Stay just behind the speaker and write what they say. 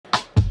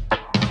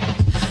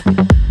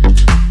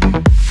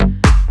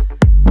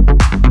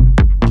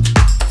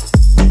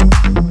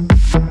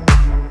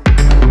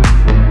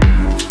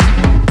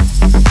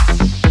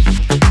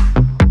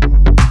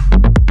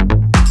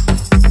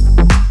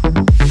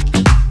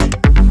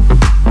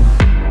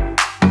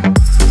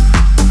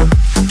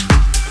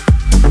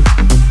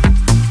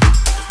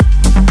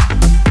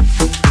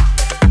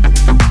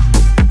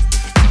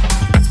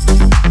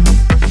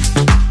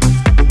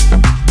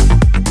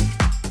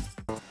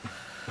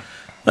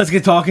Let's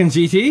get talking,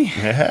 GT.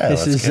 Yeah,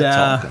 this let's get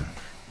talking.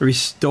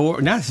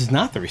 Restore. No, this is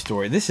not the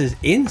Restore. This is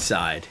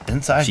Inside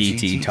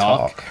GT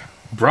Talk,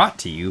 brought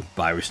to you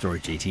by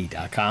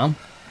RestoreGT.com.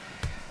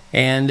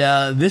 And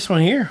this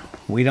one here,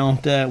 we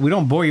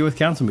don't bore you with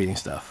council meeting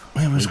stuff.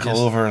 We just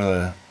go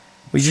over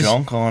the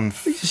junk on.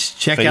 We just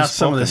check out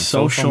some of the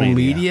social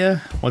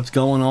media, what's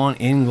going on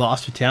in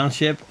Gloucester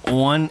Township,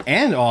 on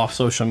and off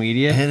social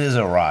media. It is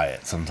a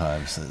riot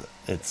sometimes.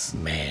 It's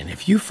man,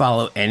 if you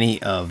follow any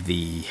of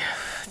the,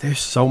 there's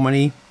so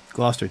many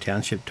Gloucester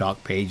Township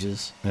talk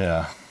pages.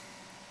 Yeah.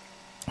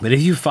 But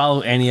if you follow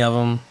any of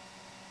them,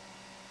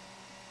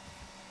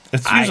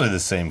 it's usually the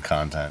same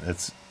content.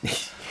 It's,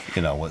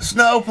 you know, with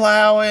snow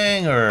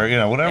plowing or, you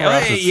know, whatever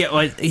else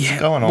is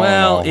going on.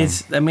 Well,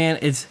 it's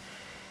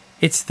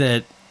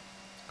the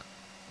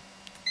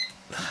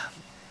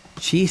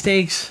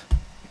cheesesteaks.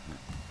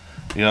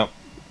 Yep.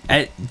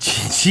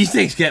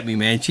 Cheesesteaks get me,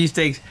 man.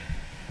 Cheesesteaks.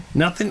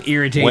 Nothing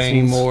irritates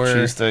me more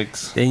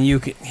cheesesteaks than you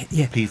can.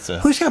 Yeah, pizza.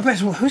 Who's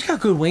got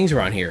good wings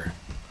around here?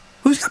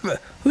 Who's got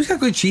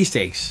good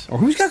cheesesteaks? Or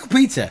who's got good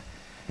pizza?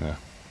 Yeah.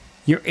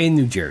 You're in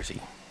New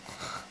Jersey.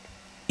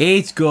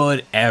 It's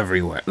good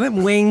everywhere.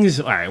 Wings,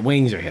 all right,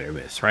 wings are hit or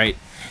miss, right?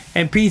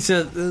 And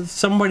pizza,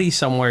 somebody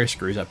somewhere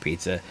screws up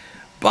pizza.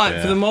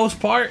 But for the most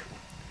part,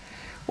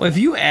 well, if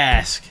you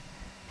ask,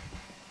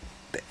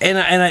 and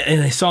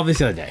I saw this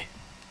the other day.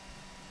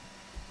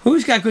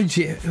 Who's got really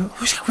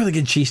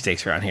good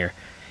cheesesteaks around here?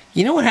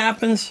 You know what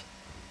happens?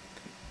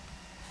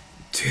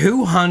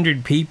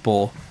 200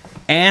 people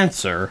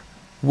answer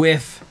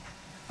with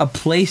a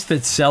place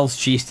that sells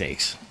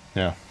cheesesteaks.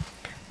 Yeah.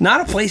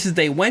 Not a place that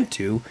they went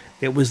to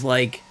that was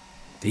like,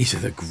 these are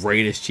the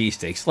greatest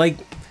cheesesteaks. Like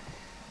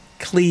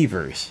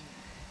Cleavers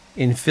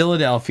in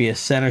Philadelphia,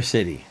 Center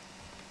City.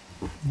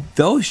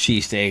 Those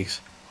cheesesteaks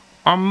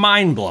are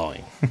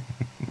mind-blowing,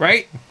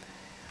 right?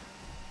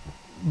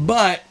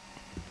 But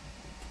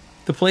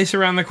the place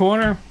around the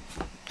corner,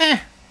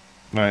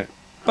 Right.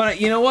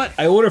 But you know what?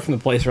 I order from the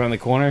place around the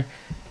corner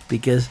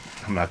because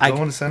I'm not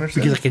going to Center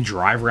City. Because I can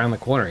drive around the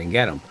corner and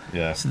get them.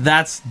 Yeah. So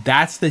that's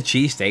the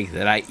cheesesteak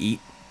that I eat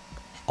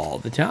all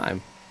the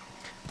time.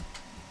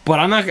 But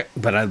I'm not.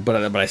 But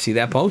I see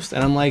that post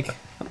and I'm like,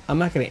 I'm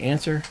not going to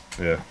answer.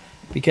 Yeah.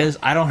 Because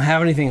I don't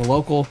have anything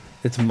local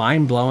that's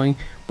mind blowing.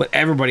 But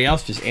everybody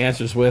else just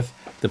answers with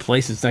the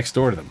place that's next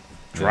door to them.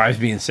 Drives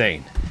me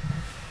insane.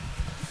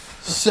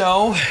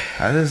 So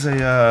that is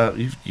a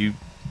you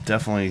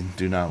definitely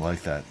do not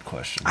like that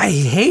question. I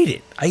hate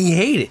it.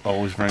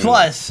 Always bring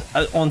Plus,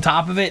 on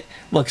top of it,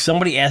 look,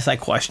 somebody asked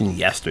that question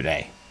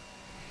yesterday.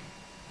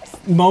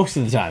 Most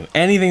of the time,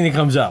 anything that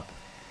comes up,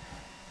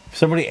 if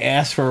somebody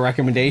asks for a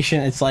recommendation,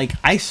 it's like,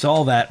 I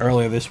saw that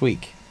earlier this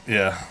week.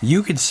 Yeah.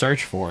 You could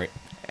search for it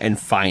and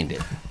find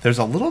it. There's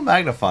a little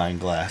magnifying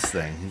glass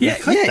thing. You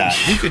click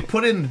that. You could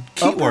put in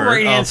keyword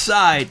right hand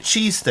side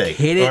cheesesteak.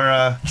 Hit it.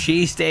 Or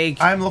cheesesteak.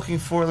 I'm looking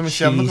for. Let me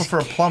see. I'm looking for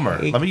a plumber.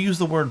 Let me use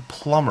the word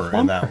plumber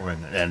in that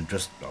one and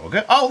just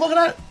okay. Oh, look at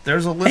that.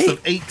 There's a list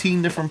of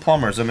 18 different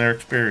plumbers and their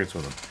experience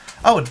with them.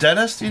 Oh, a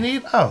dentist you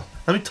need? Oh,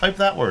 let me type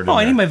that word. Oh,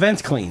 I need my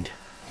vents cleaned.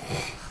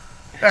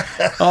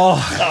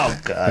 Oh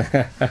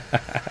God.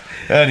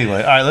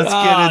 Anyway, all right, let's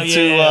get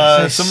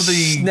into some of the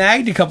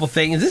snagged a couple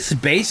things. This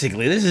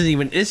isn't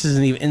even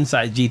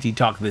Inside GT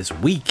Talk this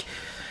week.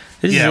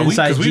 This is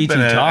Inside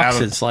GT Talk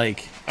since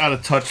like out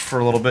of touch for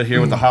a little bit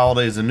here with the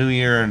holidays, the New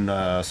Year,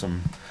 and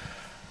some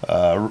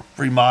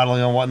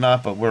remodeling and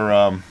whatnot. But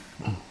we're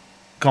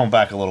going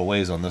back a little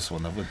ways on this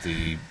one with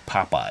the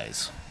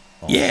Popeyes.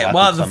 Yeah,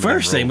 well, the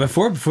first thing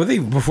before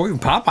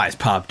Popeyes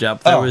popped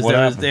up,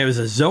 there was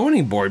a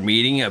zoning board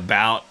meeting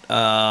about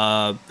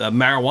a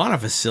marijuana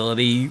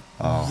facility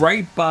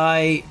right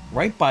by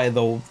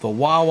the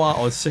Wawa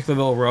on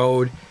Sicklerville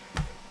Road.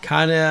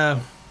 Kind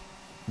of.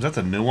 Is that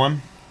the new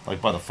one,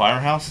 like by the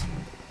firehouse?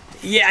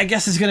 Yeah, I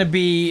guess it's gonna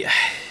be.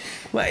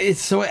 Well,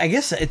 I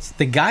guess it's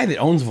the guy that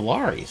owns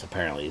Valari's.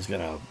 Apparently, is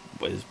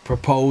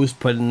proposed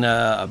putting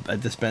a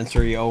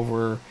dispensary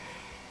over.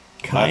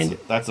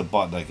 That's a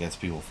button that gets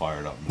people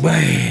fired up.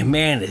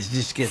 Man, it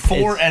just gets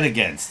for and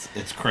against.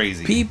 It's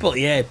crazy. People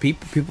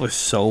are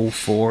so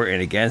for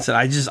and against it.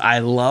 I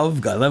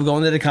love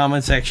going to the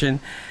comment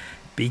section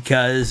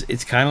because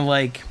it's kind of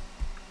like,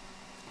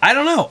 I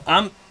don't know.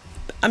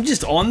 I'm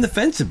just on the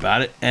fence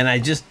about it, and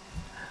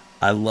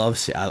I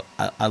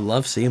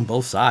love seeing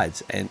both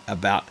sides and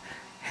about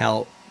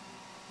how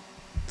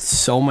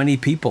so many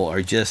people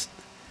are just.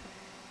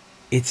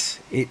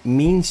 It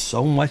means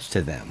so much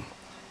to them.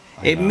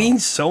 It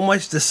means so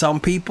much to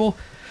some people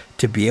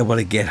to be able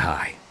to get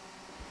high.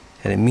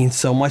 And it means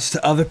so much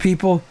to other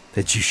people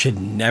that you should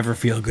never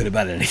feel good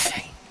about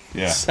anything.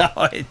 Yeah. So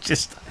it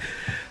just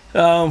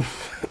but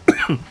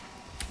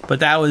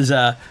that was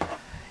and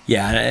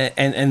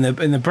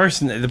the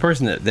person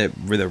that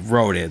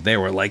wrote it, they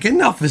were like,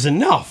 enough is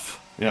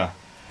enough. Yeah.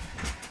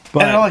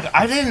 But and like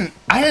I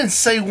didn't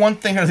say one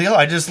thing or the other.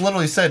 I just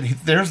literally said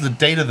there's the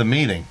date of the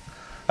meeting.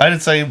 I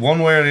didn't say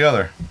one way or the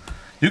other.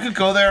 You could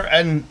go there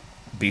and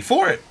be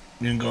for it.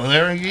 You can go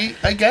there and eat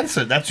against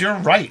it. That's your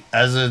right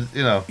as a,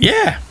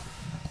 Yeah.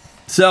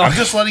 So I'm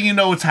just letting you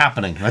know what's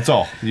happening. That's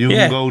all. You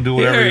can go do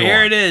whatever you want.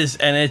 Here it is,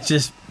 and it's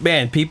just,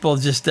 man, people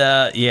just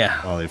Oh,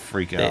 they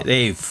freak out.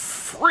 They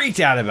freaked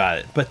out about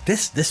it. But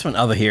this one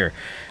over here,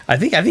 I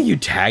think you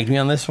tagged me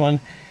on this one,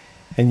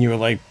 and you were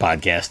like,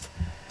 podcast.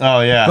 Oh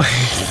yeah.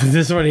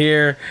 This one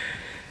here,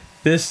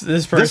 this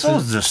person. This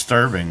was a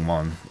disturbing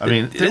one. I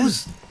mean, it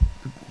was.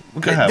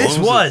 Go ahead.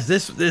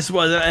 This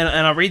was,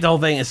 and I'll read the whole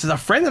thing. It says, a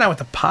friend and I went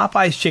to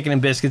Popeye's Chicken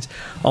and Biscuits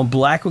on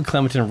Blackwood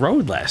Clementon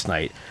Road last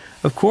night.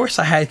 Of course,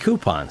 I had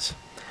coupons.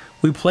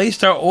 We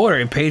placed our order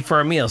and paid for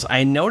our meals.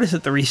 I noticed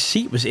that the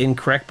receipt was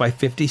incorrect by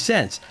 50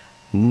 cents.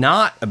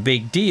 Not a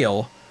big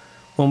deal.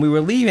 When we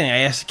were leaving, I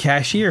asked the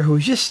cashier, who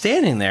was just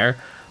standing there,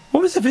 what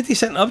was the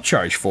 50-cent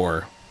upcharge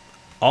for?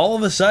 All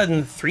of a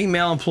sudden, 3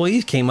 male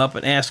employees came up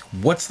and asked,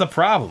 what's the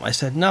problem? I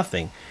said,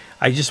 nothing.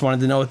 I just wanted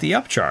to know what the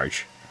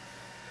upcharge.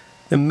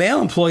 The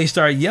male employee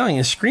started yelling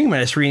and screaming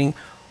at us, reading,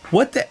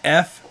 what the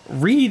F?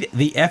 Read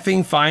the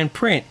effing fine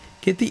print.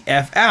 Get the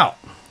F out.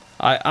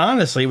 I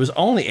honestly was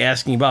only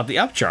asking about the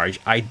upcharge.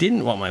 I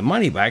didn't want my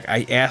money back.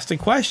 I asked a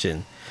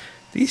question.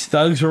 These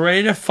thugs were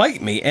ready to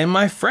fight me and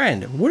my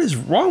friend. What is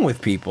wrong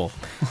with people?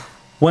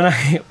 When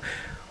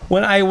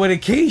I would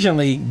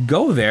occasionally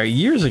go there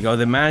years ago,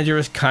 the manager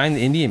was a kind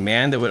Indian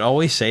man that would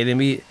always say to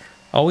me,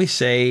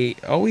 it's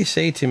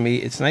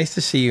nice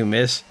to see you,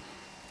 miss.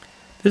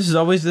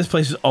 This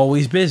place is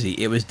always busy.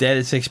 It was dead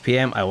at 6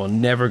 p.m. I will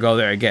never go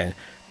there again.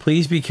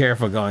 Please be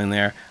careful going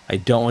there. I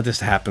don't want this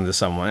to happen to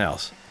someone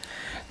else.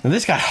 Now,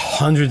 this got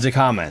hundreds of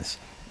comments.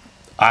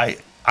 I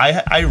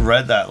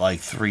read that like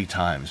 3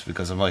 times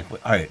because I'm like, all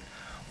right,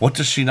 what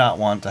does she not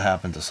want to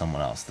happen to someone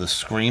else? The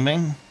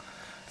screaming,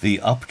 the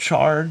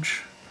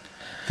upcharge,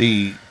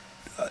 the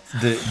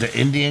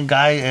Indian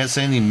guy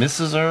saying he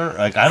misses her.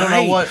 Like, I don't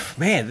know what,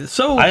 man. I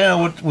don't know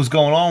what was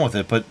going on with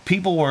it, but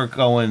people were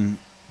going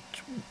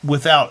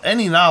without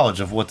any knowledge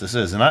of what this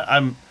is, and I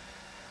don't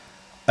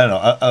know,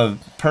 a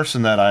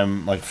person that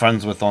I'm like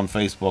friends with on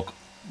Facebook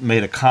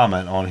made a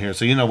comment on here.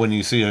 So when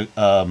you see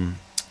a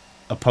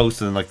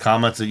post and like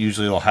comments, that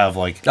usually will have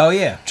like, oh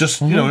yeah,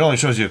 just it only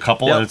shows you a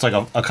couple, and it's like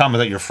a comment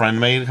that your friend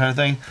made kind of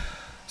thing.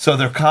 So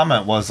their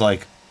comment was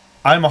like,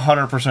 I'm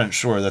 100%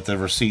 sure that the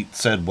receipt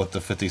said what the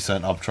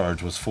 50-cent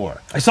upcharge was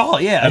for. I saw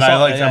it, yeah. And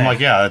I'm like,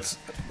 yeah, it's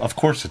of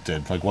course it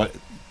did. Like, what?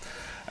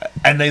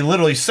 And they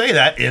literally say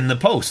that in the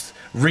post.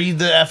 Read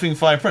the effing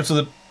fine print.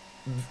 So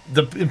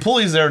the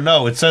employees there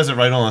know it says it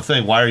right on the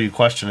thing. Why are you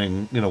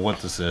questioning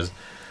what this is?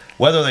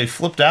 Whether they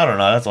flipped out or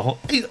not, that's a whole.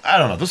 I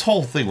don't know. This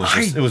whole thing was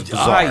just, it was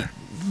bizarre.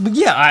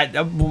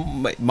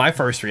 My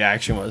first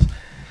reaction was,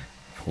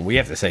 we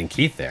have to send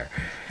Keith there.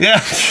 Yeah.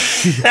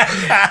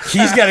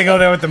 He's got to go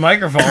there with the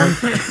microphone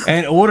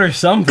and order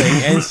something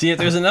and see if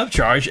there's an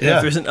upcharge. And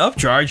if there's an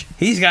upcharge,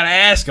 he's got to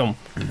ask him,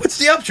 what's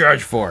the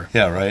upcharge for?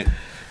 Yeah, right.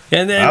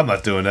 And then I'm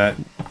not doing that.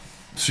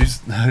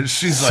 She's like,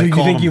 so you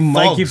think you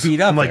might get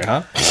beat up? I'm like,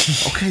 huh?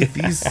 Okay,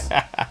 these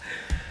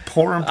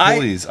poor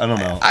employees. I don't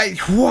know.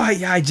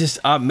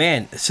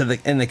 Man. So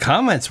the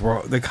comments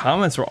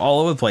were all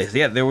over the place.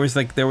 Yeah, there was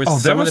some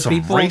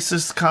people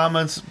racist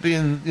comments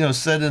being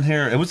said in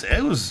here. It was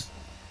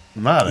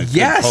not a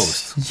good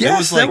post.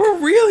 Yes, there were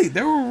really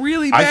bad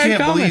I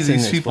can't comments believe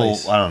these in people.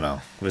 Place. I don't know.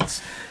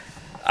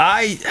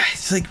 I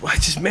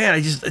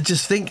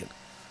just think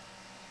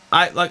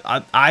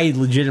I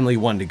legitimately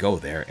wanted to go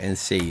there and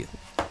see,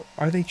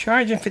 are they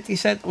charging 50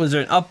 cents?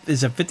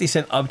 Is a 50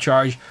 cent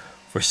upcharge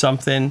for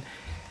something?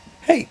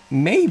 Hey,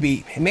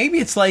 maybe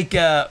it's like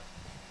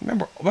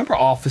remember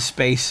Office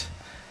Space?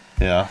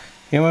 Yeah.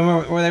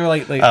 Remember where they were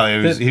like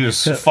he was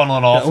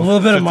funneling off a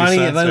little bit of money,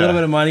 a little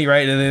bit of money,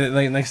 right? And then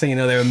like next thing you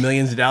know, there were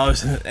millions of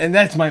dollars, and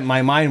that's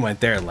my mind went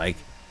there. Like,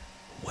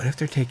 what if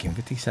they're taking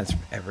 50 cents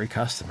from every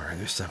customer? And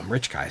there's some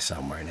rich guy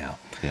somewhere now.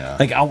 Yeah.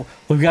 Like,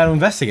 we've got to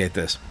investigate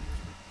this.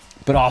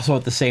 But also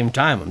at the same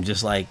time, I'm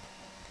just like,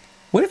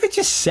 what if it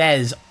just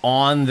says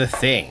on the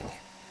thing?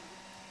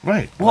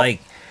 Right.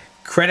 Like,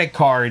 credit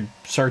card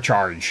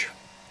surcharge.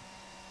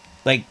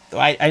 Like,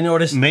 I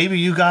noticed... Maybe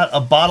you got a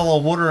bottle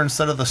of water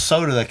instead of the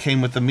soda that came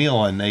with the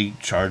meal, and they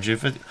charge you...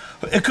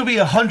 It could be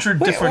 100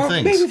 different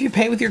things. Maybe if you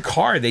pay with your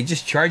card, they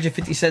just charge you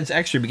 50 cents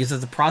extra because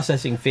it's a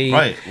processing fee.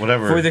 Right,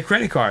 whatever. For the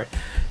credit card.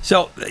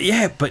 So,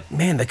 yeah, but,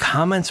 man, the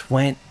comments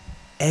went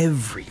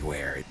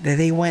everywhere.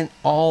 They went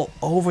all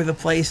over the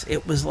place.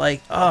 It was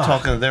like, they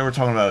were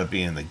talking about it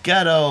being the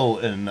ghetto,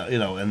 and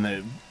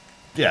and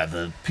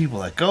the people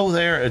that go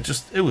there. It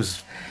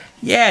was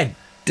the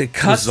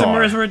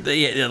customers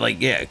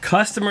bizarre.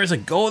 Customers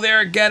that go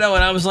there ghetto,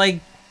 and I was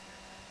like,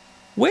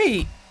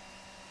 wait,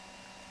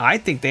 I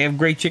think they have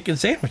great chicken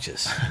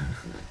sandwiches.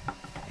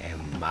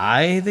 Am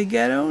I the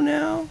ghetto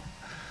now?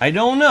 I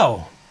don't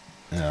know.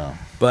 Yeah,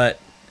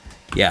 but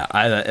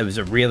it was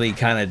a really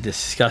kind of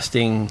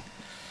disgusting.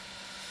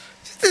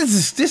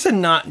 This is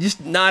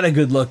not a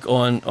good look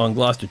on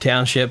Gloucester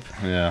Township.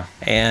 Yeah.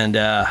 And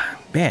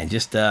man,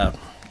 just I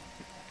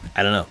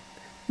don't know,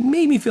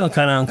 made me feel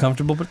kind of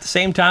uncomfortable. But at the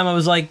same time, I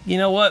was like, you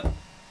know what?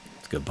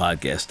 It's good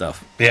podcast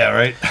stuff. Yeah.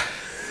 Right.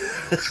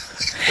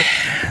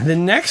 The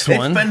next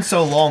one. It's been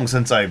so long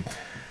since I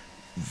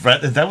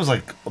read that. Was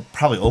like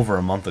probably over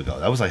a month ago.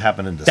 That was like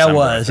happened in December. That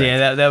was,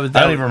 yeah. That was.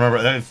 I don't even remember.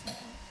 I have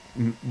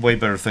way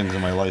better things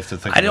in my life to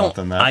think about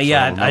than that.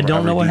 I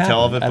don't know what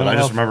detail happened. of it, but I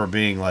just remember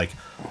being like,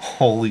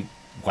 "Holy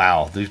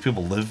wow, these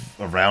people live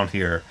around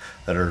here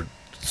that are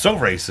so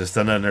racist."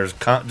 And then there's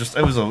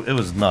it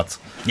was nuts.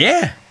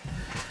 Yeah.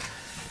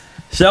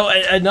 So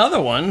another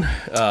one,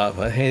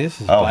 but hey,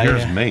 this is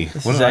here's me.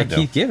 This what is did I do?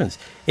 Keith Givens.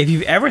 If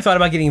you've ever thought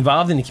about getting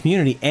involved in the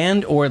community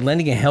and or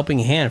lending a helping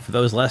hand for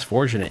those less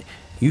fortunate,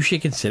 you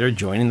should consider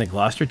joining the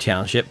Gloucester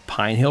Township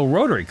Pine Hill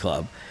Rotary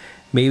Club.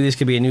 Maybe this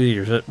could be a New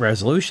Year's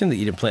resolution that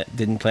you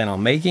didn't plan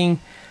on making.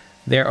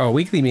 There are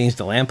weekly meetings at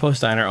the Lamppost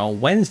Diner on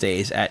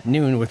Wednesdays at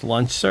noon with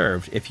lunch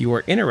served. If you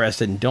are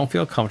interested and don't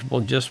feel comfortable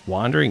just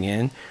wandering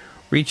in,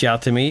 reach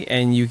out to me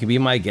and you can be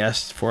my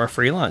guest for a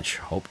free lunch.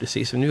 Hope to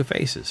see some new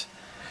faces.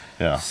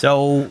 Yeah.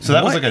 So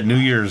that was like a New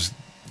Year's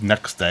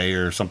next day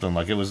or something.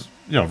 Like it was,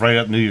 right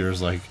at New Year's.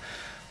 Like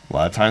a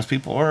lot of times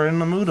people are in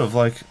the mood of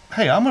like,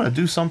 hey, I'm going to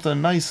do something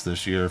nice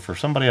this year for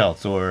somebody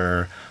else,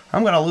 or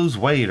I'm going to lose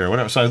weight or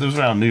whatever. So there's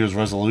around New Year's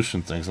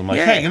resolution things. I'm like,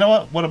 hey, you know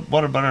what?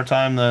 What a better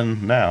time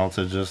than now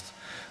to just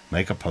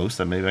make a post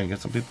that maybe I can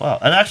get some people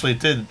out. And actually it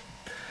did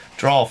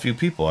draw a few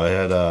people. I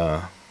had,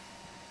 I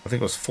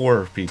think it was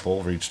 4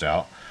 people reached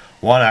out.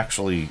 One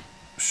actually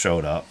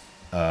showed up.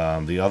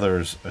 The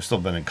others I've still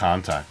been in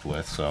contact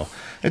with, so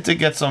it did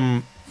get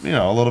some,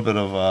 a little bit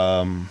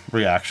of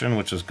reaction,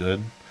 which is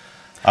good.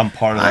 I'm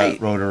part of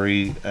that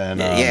Rotary,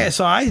 and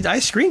so I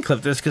screen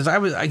clipped this because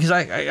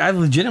I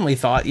legitimately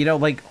thought,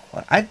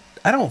 I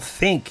don't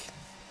think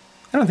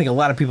a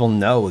lot of people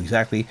know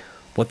exactly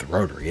what the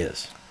Rotary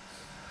is.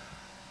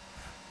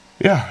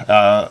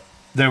 Yeah,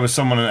 there was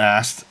someone that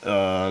asked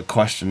a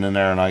question in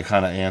there, and I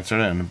kind of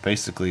answered it, and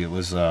basically it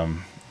was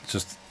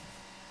just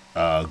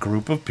a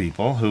group of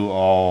people who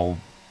all,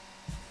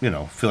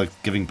 feel like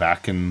giving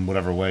back in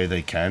whatever way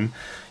they can.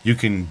 You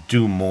can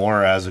do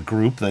more as a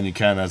group than you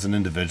can as an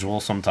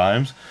individual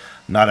sometimes.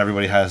 Not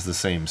everybody has the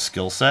same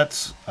skill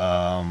sets.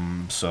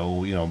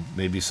 So,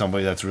 maybe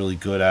somebody that's really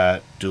good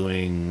at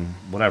doing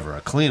whatever,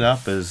 a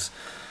cleanup, is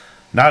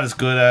not as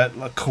good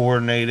at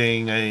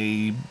coordinating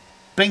a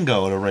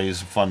bingo to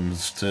raise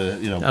funds to,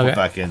 put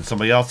back in.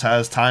 Somebody else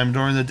has time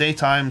during the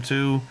daytime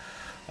to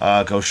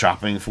go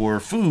shopping for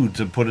food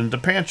to put into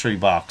pantry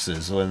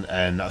boxes,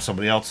 and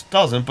somebody else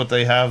doesn't, but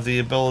they have the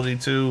ability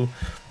to,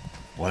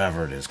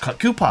 whatever it is, cut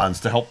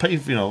coupons to help pay,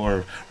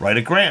 or write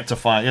a grant to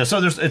find,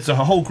 so it's a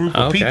whole group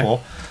of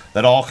people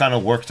that all kind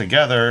of work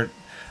together,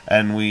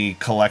 and we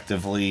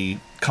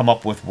collectively come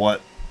up with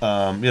what,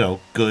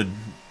 good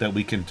that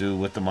we can do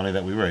with the money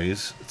that we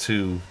raise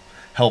to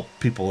help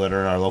people that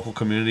are in our local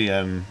community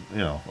and,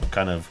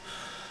 kind of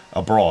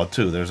abroad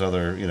too. There's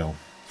other,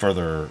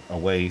 further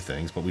away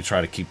things, but we try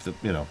to keep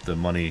the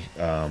money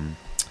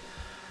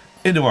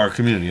into our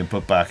community and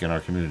put back in our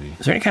community.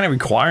 Is there any kind of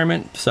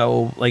requirement?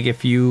 So like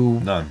if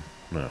you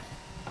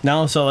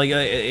no, so like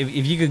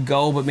if you could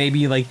go, but maybe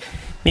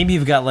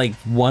you've got like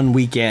one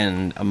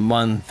weekend a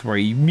month where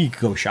you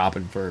could go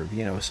shopping for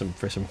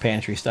some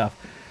pantry stuff.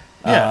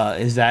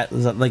 Is that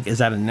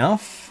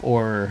enough,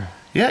 or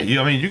you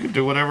can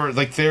do whatever.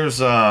 Like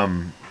there's I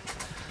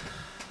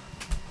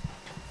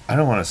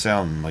don't want to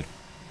sound like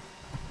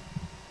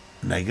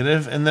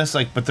negative in this,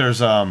 but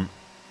there's a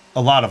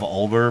lot of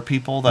older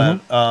people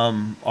that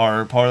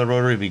are part of the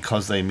Rotary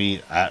because they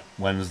meet at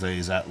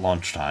Wednesdays at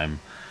lunchtime.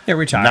 They're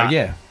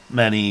retired.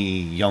 Many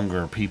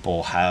younger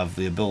people have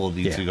the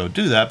ability to go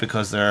do that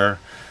because they're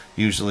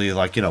usually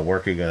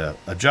working a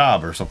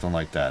job or something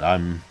like that.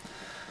 I'm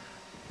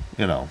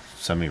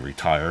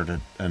semi-retired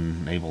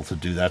and able to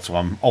do that, so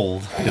I'm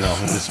old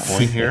at this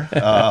point here.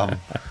 I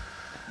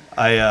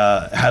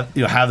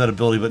have that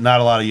ability, but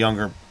not a lot of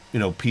younger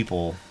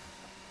people.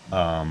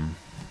 Well,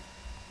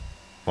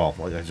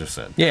 like I just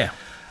said. Yeah.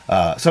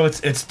 So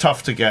it's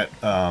tough to get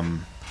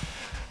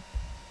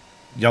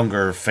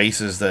younger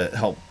faces that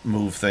help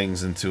move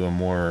things into a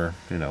more,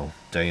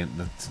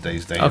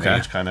 today's day and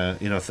age kind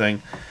of,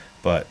 thing.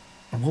 But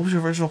what was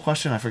your original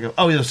question? I forget.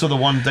 Oh, yeah, so the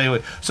one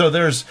day... So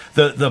there's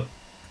the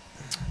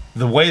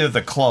way that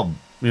the club,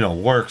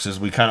 works is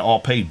we kind of all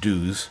pay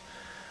dues.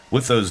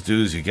 With those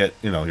dues, you get,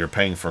 you're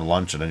paying for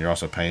lunch, and then you're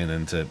also paying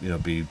in to,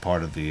 be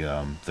part of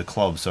the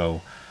club.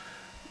 So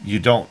you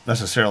don't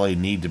necessarily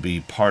need to be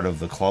part of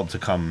the club to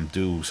come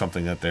do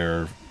something that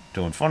they're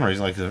doing fundraising.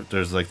 Like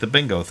there's the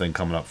bingo thing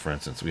coming up, for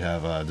instance. We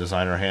have a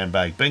designer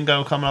handbag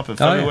bingo coming up in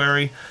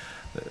February.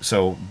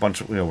 So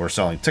we're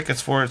selling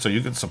tickets for it, so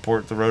you can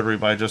support the Rotary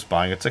by just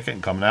buying a ticket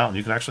and coming out, and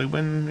you can actually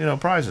win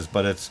prizes.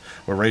 But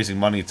we're raising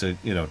money to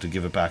to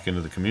give it back into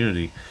the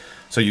community.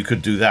 So you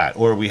could do that,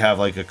 or we have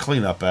a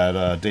cleanup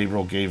at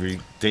Gabriel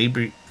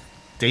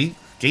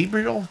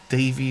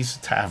Davies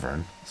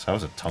Tavern. So that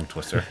was a tongue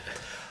twister.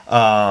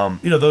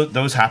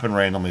 Those happen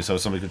randomly, so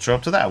somebody could show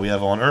up to that. We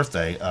have on Earth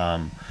Day,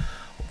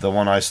 the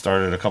one I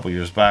started a couple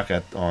years back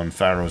on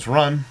Pharaoh's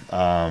Run.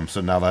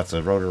 So now that's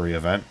a Rotary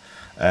event,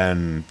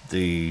 and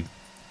the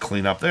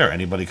clean up there.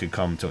 Anybody could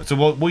come to it.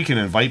 So we can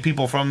invite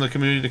people from the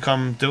community to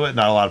come do it.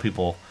 Not a lot of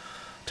people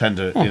tend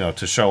to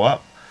to show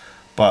up,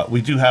 but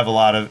we do have a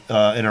lot of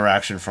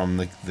interaction from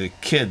the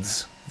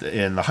kids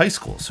in the high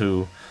schools.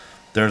 Who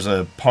there's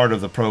a part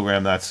of the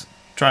program that's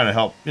trying to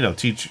help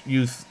teach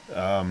youth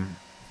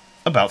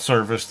about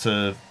service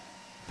to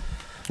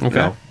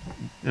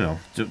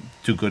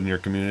do good in your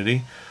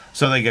community.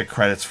 So they get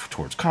credits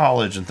towards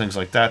college and things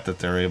like that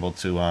they're able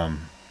to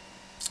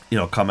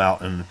come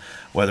out, and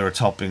whether it's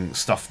helping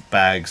stuff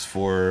bags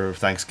for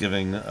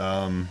Thanksgiving,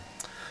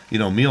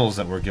 meals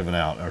that were given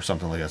out or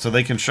something like that. So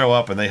they can show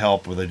up and they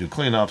help, or they do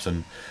cleanups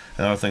and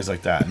other things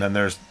like that. And then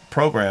there's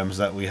programs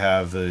that we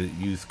have the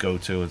youth go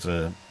to. It's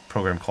a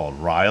program called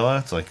RYLA.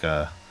 It's like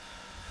a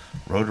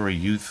Rotary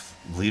Youth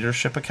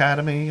Leadership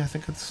Academy, I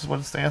think it's what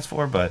it stands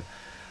for. But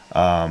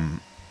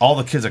all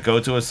the kids that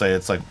go to it say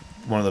it's like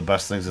one of the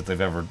best things that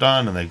they've ever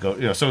done. And they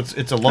go, so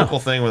it's a local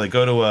thing where they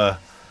go to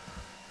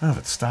I don't know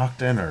if it's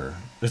Stockton or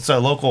it's a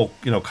local,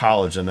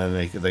 college, and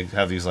then they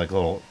have these like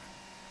little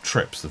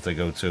trips that they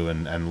go to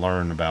and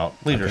learn about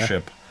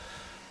leadership,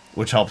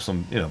 which helps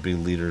them, be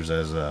leaders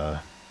as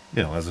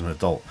as an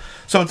adult.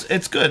 So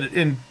it's good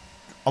in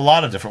a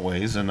lot of different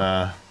ways, and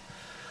a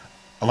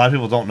lot of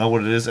people don't know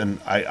what it is, and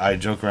I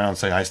joke around and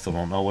say I still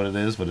don't know what it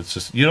is, but it's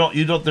just you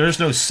don't. There's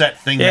no set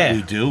thing that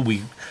we do.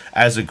 We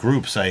as a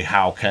group say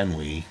how can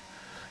we,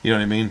 you know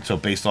what I mean? So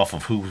based off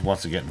of who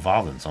wants to get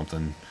involved in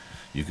something.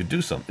 You could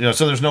do something,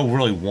 so there's no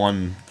really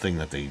one thing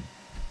that they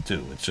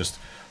do. It's just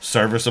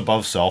service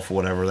above self,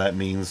 whatever that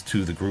means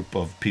to the group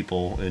of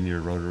people in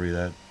your Rotary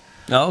that.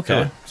 Oh,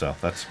 okay. So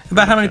that's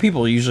about how many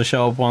people usually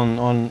show up on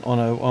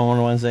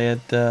a Wednesday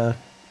at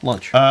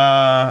lunch.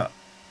 Off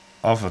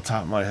the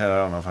top of my head,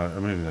 I don't know if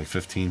maybe like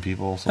 15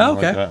 people,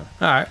 something like that. All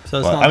right. So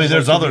it's not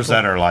there's others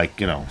that are like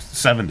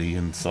 70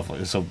 and stuff like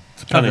that. So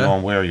depending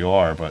on where you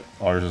are, but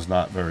ours is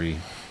not very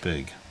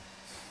big.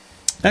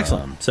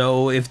 Excellent.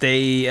 So if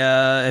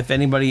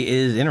anybody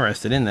is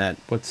interested in that,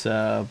 what's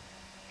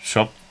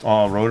show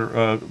up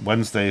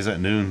Wednesdays at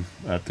noon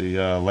at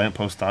the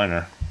Lamppost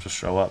Diner. Just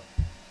show up.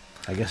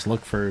 I guess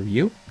look for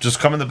you.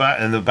 Just come in the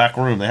back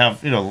room. They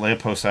have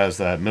Lamppost has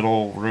that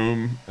middle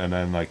room and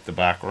then like the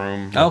back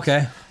room.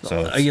 Okay.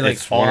 So are you like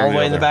all the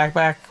way in the back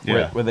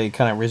yeah. where they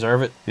kind of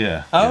reserve it?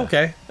 Yeah. Oh, yeah.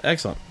 Okay.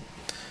 Excellent.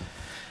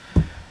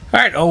 All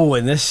right. Oh,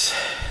 and the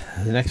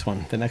next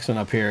one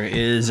up here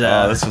is.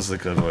 This was a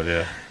good one.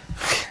 Yeah.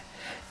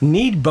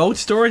 Need boat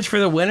storage for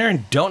the winter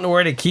and don't know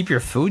where to keep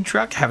your food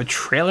truck? Have a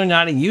trailer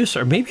not in use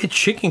or maybe a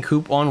chicken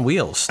coop on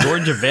wheels.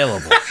 Storage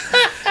available.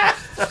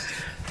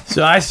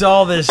 So I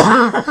saw this.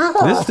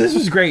 This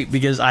was great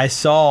because I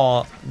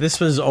saw this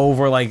was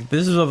over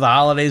the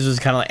holidays. Was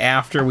kind of like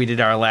after we did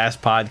our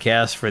last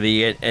podcast for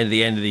the end of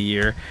the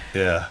year.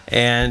 Yeah.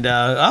 And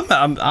I'm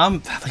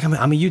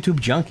a YouTube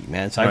junkie,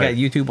 man. So I got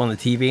YouTube on the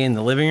TV in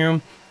the living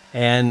room,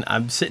 and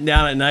I'm sitting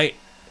down at night,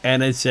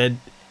 and it said.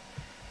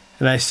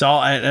 And I saw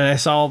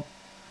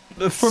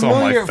the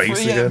familiar,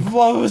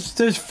 well, it was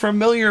this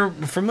familiar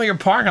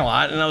parking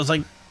lot, and I was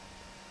like,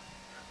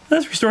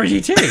 "That's Restore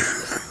GT."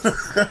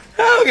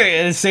 Okay,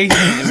 and it's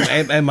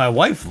and my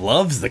wife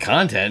loves the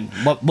content,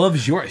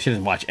 loves your. She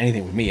doesn't watch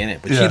anything with me in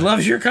it, but she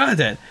loves your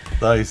content.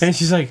 Nice. And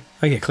she's like,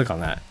 "Okay, click on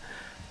that."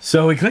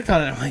 So we clicked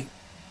on it. I'm like,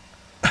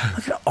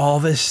 "Look at all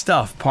this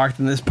stuff parked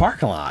in this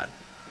parking lot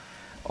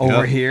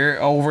over here.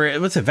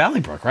 What's it, Valley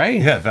Brook, right?"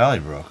 Yeah, Valley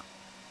Brook.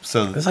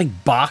 So there's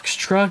like box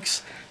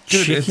trucks.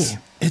 Dude,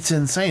 it's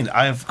insane.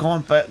 I've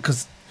gone back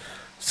because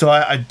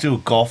I do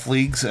golf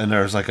leagues, and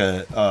there's like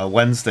a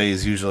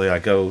Wednesdays usually I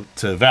go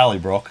to Valley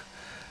Brook,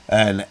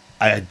 and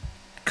I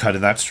cut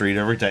in that street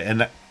every day,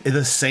 and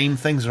the same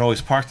things are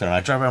always parked there. And I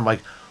drive around, I'm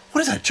like,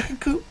 what is that, chicken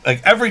coop?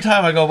 Like every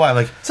time I go by, I'm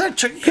like, is that a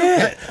chicken coop?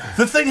 Yeah.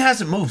 The thing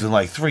hasn't moved in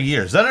like 3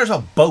 years. Then there's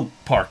a boat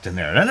parked in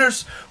there. And then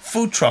there's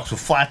food trucks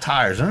with flat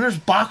tires. And then there's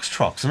box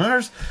trucks. And then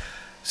there's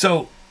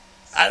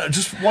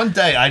just one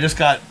day I just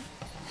got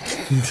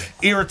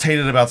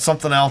irritated about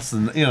something else,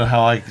 and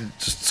how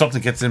just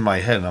something gets in my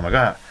head, and I'm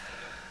like,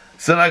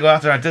 So then I go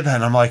out there, I did that,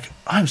 and I'm like,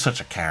 I'm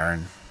such a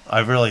Karen. I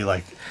really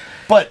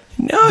but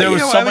there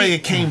was somebody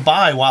that came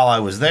by while I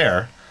was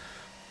there,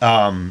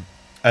 and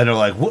they're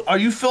like, "What, are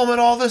you filming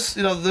all this,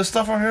 this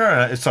stuff over here?"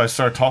 And so I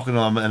started talking to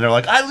them, and they're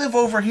like, "I live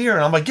over here,"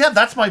 and I'm like, "Yeah,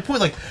 that's my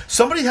point. Like,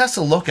 somebody has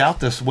to look out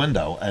this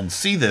window and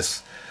see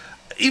this."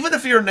 Even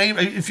if your name,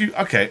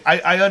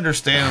 I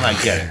understand and I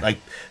get it. Like,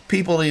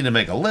 people need to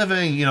make a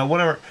living,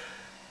 whatever.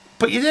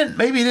 But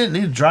maybe you didn't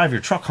need to drive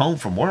your truck home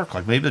from work.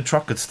 Like, maybe the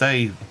truck could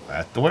stay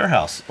at the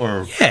warehouse,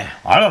 or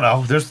I don't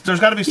know. There's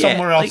got to be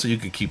somewhere else that you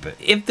could keep it.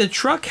 If the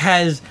truck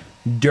has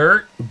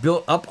dirt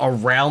built up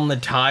around the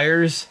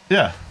tires,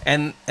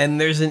 and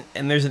there's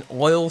an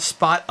oil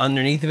spot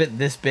underneath of it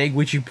this big,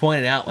 which you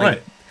pointed out,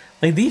 like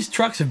these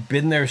trucks have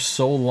been there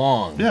so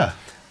long, that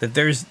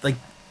there's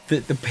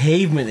the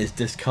pavement is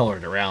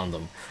discolored around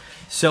them,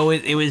 so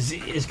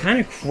it's kind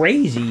of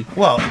crazy.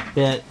 Well,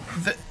 that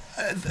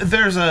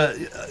there's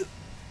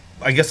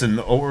I guess an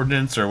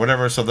ordinance or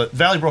whatever. So the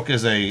Valley Brook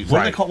is what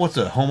do they call? What's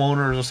a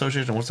homeowners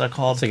association? What's that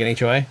called? It's like an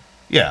HOA.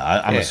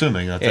 Yeah, I'm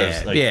assuming that there's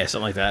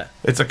something like that.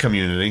 It's a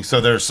community, so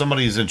there's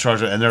somebody's in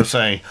charge of it, and they're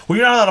saying, well,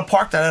 you're not allowed to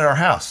park that at our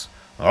house.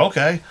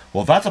 Okay,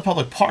 well, that's a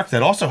public park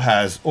that also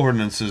has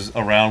ordinances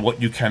around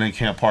what you can and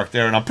can't park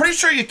there, and I'm pretty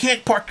sure you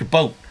can't park your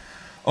boat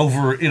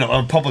over,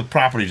 on public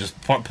property.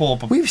 Just pull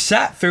up. We've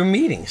sat through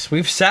meetings.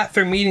 We've sat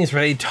through meetings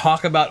where they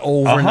talk about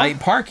overnight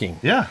parking.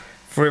 Yeah.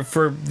 For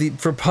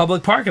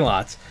public parking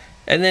lots,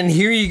 and then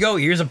here you go.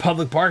 Here's a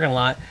public parking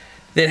lot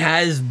that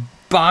has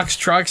box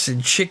trucks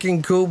and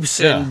chicken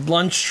coops and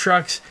lunch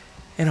trucks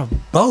and a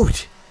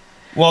boat.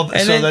 Well,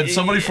 and then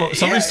somebody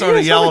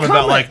started yelling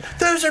about like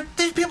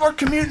these people are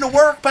commuting to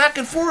work back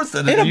and forth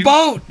in a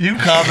boat. You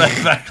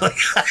comment back like,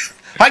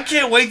 I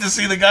can't wait to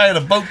see the guy in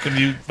a boat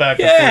commute back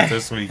and forth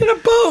this week in a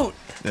boat.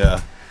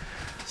 Yeah.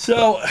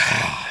 So,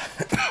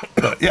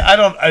 I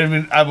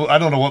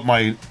don't know what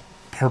my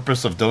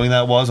purpose of doing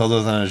that was,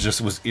 other than it just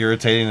was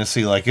irritating to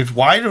see like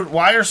why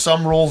are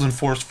some rules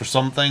enforced for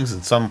some things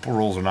and some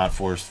rules are not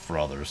enforced for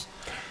others.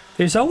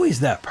 There's always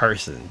that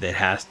person that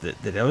has to.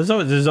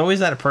 There's always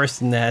that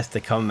person that has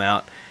to come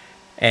out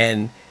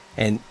and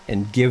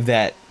give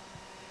that.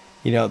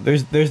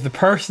 There's the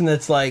person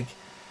that's like,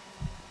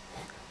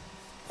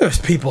 those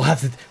people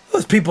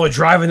are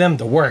driving them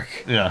to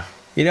work. Yeah.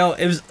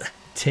 It was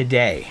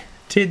today.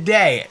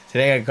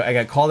 I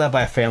got called out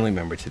by a family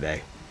member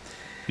today.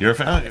 Your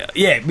family?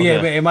 Yeah,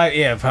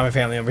 I'm a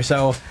family member.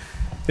 So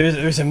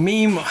there's a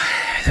meme.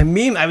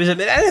 I was an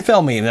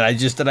NFL meme that I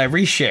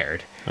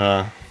reshared.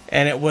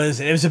 And it was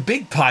a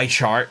big pie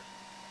chart,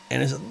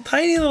 and it's a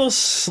tiny little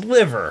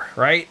sliver,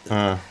 right?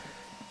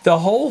 The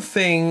whole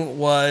thing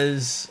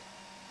was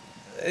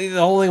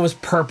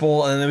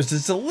purple, and there was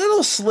just a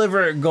little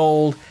sliver of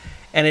gold,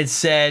 and it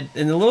said,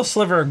 and the little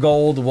sliver of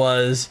gold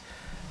was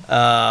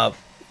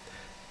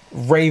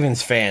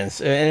Ravens fans,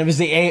 and it was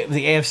the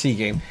AFC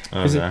game.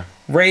 Okay.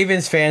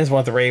 Ravens fans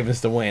want the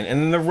Ravens to win,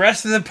 and then the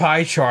rest of the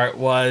pie chart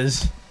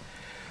was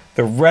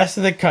the rest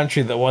of the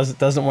country that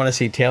doesn't want to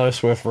see Taylor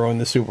Swift ruin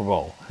the Super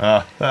Bowl,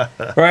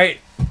 right?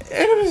 And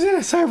it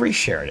was, so I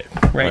reshared it,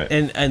 right?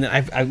 And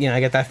I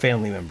got that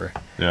family member,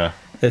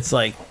 it's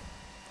like,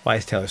 why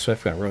is Taylor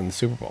Swift going to ruin the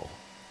Super Bowl?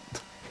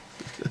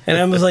 And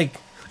I was like,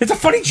 it's a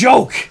funny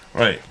joke,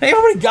 right? Like,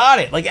 everybody got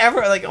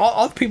it,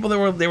 all the people that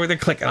were there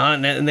clicking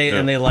on it, and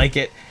they like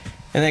it.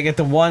 And I get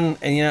the one,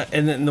 and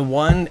and then the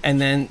one,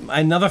 and then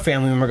another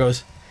family member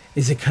goes,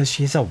 "Is it because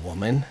she's a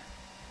woman?"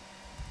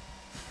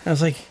 And I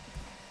was like,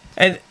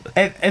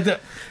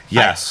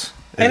 yes,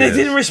 it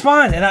didn't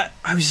respond, and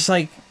I was just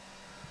like,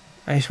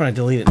 I just want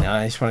to delete it now.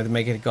 I just wanted to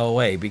make it go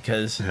away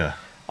because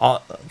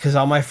all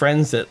my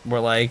friends that were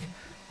like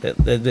the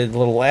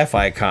little laugh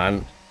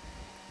icon,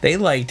 they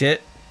liked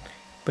it,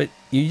 but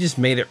you just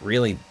made it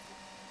really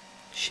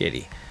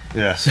shitty.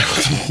 Yeah.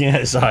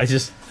 So I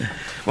just.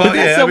 Well,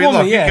 yeah.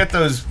 Look, you get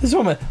those. This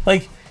woman,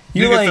 like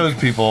you get those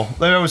people.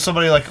 There was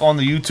somebody like on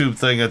the YouTube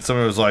thing that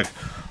somebody was like,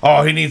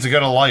 "Oh, he needs to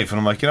get a life," and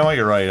I'm like, you know what,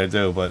 you're right, I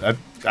do, but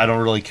I don't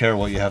really care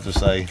what you have to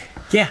say.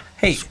 Yeah.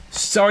 Hey,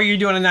 sorry you're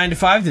doing a 9 to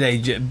 5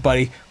 today,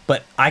 buddy,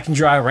 but I can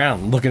drive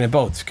around looking at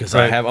boats because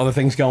I have other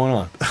things going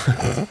on.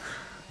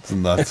 It's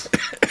nuts.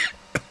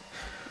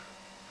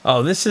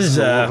 Oh, this is.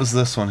 What was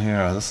this one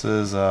here? This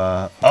is.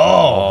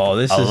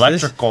 This is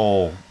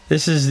electrical.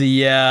 This is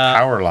the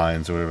power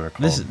lines, or whatever they're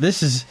called.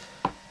 This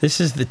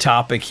is the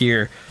topic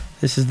here.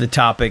 This is the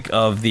topic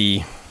of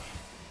the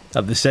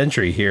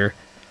century here.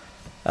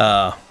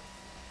 What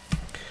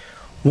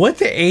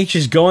the H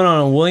is going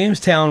on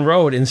Williamstown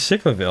Road in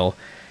Sicklerville?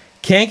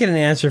 Can't get an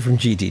answer from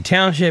GT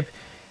Township.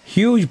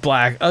 Huge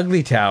black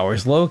ugly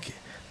towers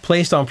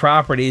placed on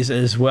properties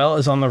as well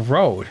as on the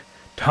road.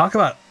 Talk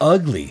about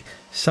ugly.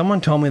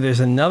 Someone told me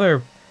there's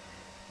another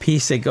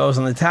piece that goes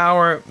on the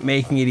tower,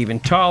 making it even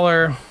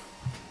taller.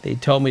 They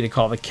told me to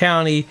call the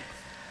county.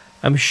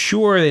 I'm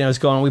sure they know what's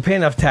going on. We pay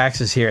enough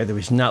taxes here that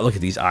we should not look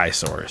at these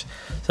eyesores.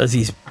 So it's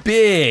these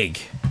big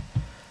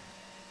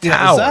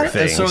tower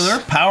things. So there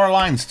are power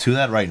lines to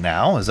that right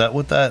now? Is that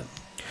what that...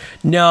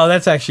 No,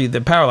 that's actually...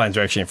 The power lines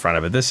are actually in front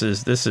of it. This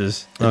is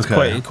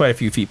quite a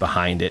few feet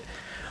behind it.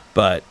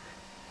 But...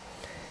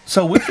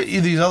 So with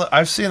these other...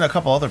 I've seen a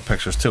couple other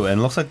pictures too,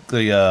 and it looks like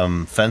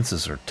the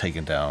fences are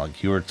taken down,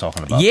 like you were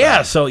talking about.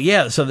 Yeah,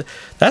 that. So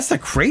that's the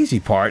crazy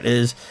part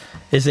is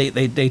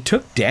they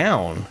took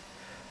down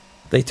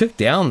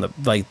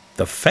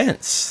the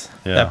fence,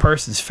 that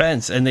person's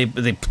fence, and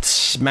they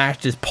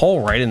smashed his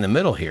pole right in the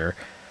middle here.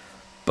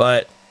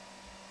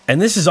 And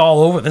this is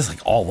all over. This is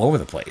like all over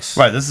the place.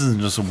 Right. This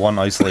isn't just one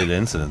isolated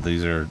incident.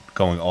 These are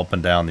going up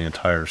and down the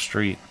entire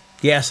street.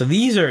 Yeah. So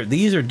these are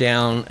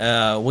down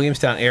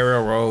Williamstown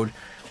Aerial Road,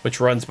 which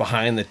runs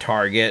behind the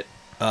Target,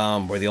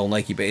 where the old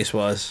Nike base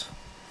was.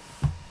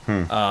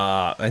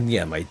 And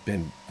yeah,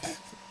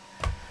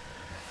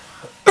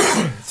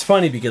 it's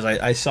funny because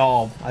I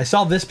saw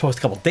this post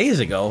a couple days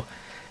ago,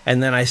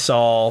 and then I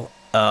saw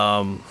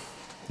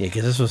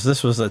because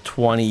this was the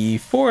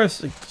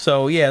 24th,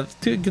 so yeah,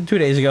 two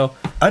days ago.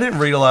 I didn't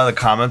read a lot of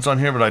the comments on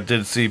here, but I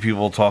did see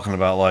people talking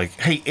about like,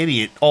 hey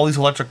idiot, all these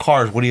electric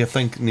cars, what do you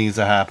think needs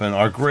to happen?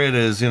 Our grid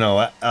is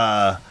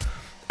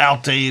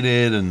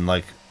outdated and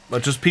like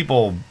just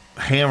people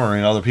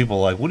hammering other people.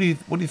 Like, what do you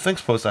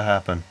think's supposed to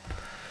happen?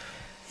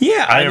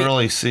 Yeah, I didn't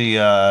really see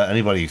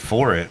anybody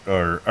for it,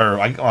 or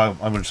I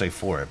wouldn't say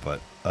for it,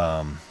 but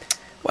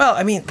well,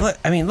 I mean,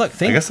 look.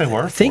 Think, I guess they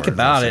were. Think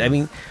about it. I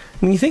mean,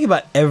 when you think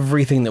about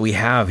everything that we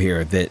have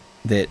here that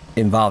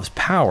involves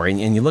power,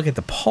 and you look at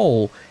the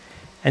pole,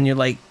 and you're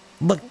like,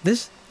 look,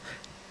 this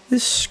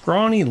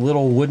scrawny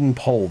little wooden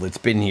pole that's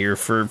been here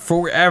for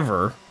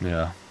forever.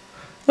 Yeah.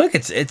 Look,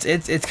 it's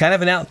kind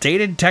of an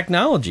outdated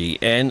technology,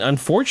 and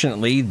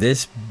unfortunately,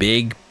 this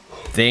big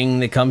thing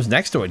that comes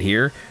next to it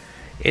here,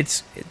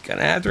 it's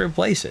gonna have to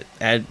replace it.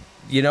 And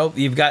you know,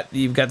 you've got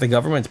the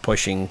government's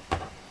pushing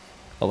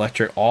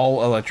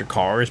all electric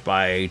cars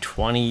by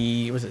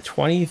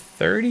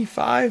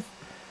 2035?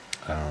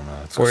 I don't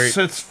know.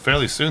 It's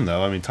fairly soon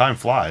though. I mean, time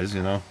flies,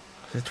 you know.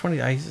 Is it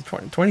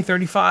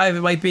 2035?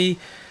 It might be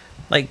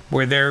like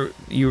where they're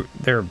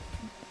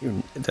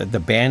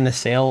ban the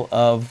sale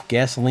of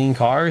gasoline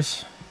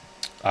cars.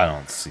 I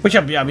don't see. Which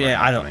I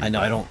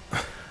don't.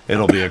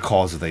 It'll be a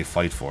cause that they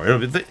fight for.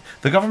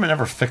 The government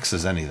never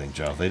fixes anything,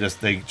 Joe.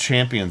 They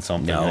champion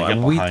something. No, they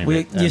get behind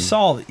it. You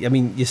saw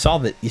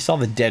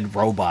the dead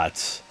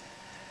robots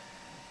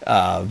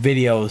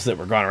videos that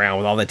were going around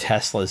with all the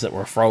Teslas that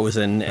were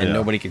frozen and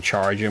nobody could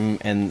charge them,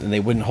 and they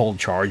wouldn't hold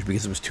charge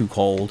because it was too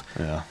cold.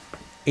 Yeah,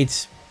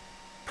 it's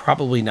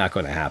probably not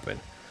going to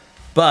happen.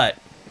 But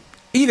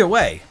either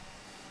way,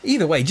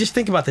 just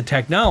think about the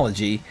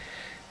technology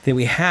that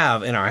we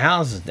have in our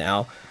houses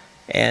now.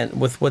 And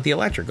with the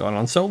electric going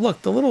on, so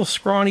look, the little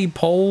scrawny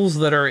poles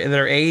that are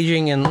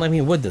aging, and I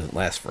mean, wood doesn't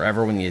last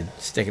forever when you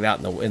stick it out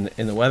in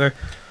the weather.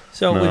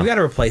 So we've got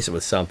to replace it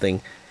with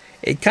something.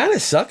 It kind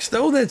of sucks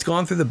though that it's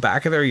gone through the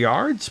back of their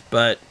yards,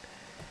 but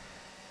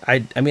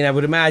I mean, I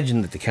would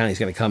imagine that the county's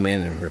going to come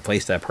in and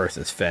replace that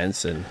person's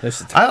fence. And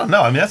I don't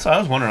know. I mean, that's what I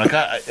was wondering.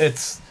 Like,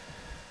 it's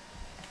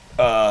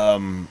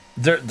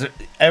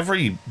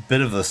every bit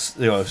of this.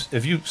 You know,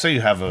 if you say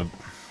you have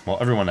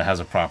everyone that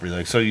has a property,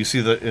 like, so you see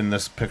in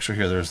this picture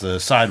here, there's the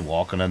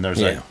sidewalk, and then there's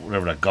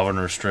that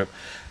governor strip.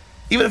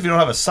 Even if you don't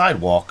have a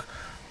sidewalk,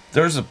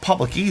 there's a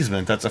public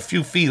easement that's a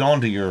few feet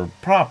onto your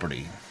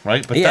property,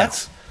 right? But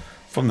that's,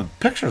 from the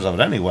pictures of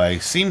it anyway,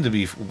 seem to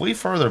be way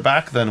further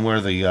back than where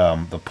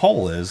the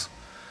pole is.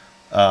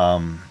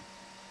 The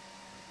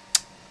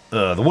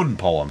wooden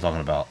pole I'm talking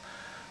about.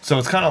 So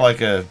it's kind of like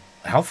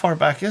how far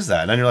back is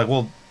that? And then you're like,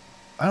 well,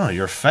 I don't know,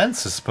 your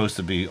fence is supposed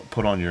to be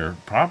put on your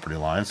property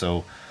line,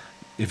 so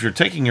if you're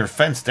taking your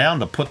fence down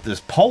to put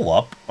this pole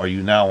up, are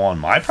you now on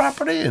my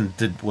property? And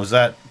was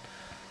that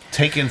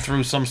taken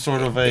through some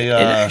sort of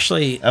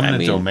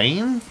eminent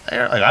domain? Like,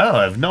 I don't know.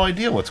 I have no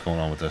idea what's going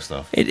on with this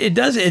stuff. It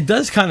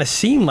does kind of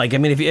seem like, I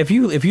mean, if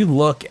you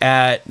look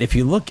at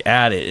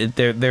it,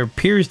 there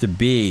appears to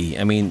be,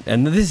 I mean,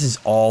 and this is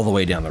all the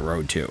way down the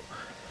road too.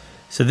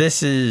 So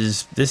this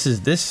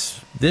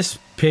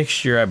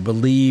picture, I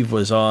believe,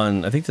 was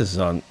on. I think this is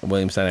on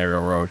Williamstown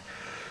Aerial Road.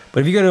 But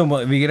if you go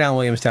down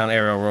Williamstown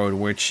Aerial Road,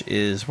 which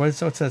is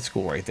what's that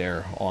school right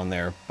there on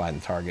there by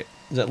the Target?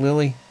 Is that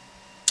Lily?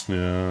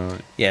 Yeah.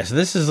 Yeah. So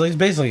this is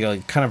basically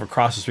like kind of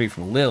across the street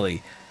from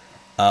Lily,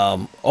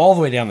 all the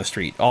way down the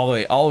street, all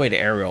the way to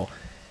Aerial.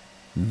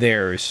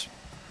 There's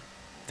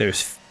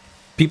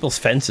people's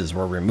fences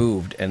were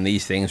removed and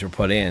these things were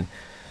put in,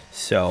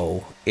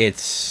 so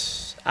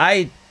it's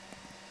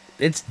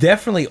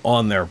definitely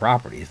on their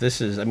properties.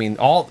 This is, I mean,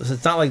 this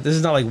is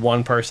not like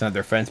one person had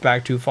their fence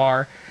back too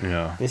far.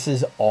 Yeah. This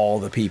is all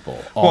the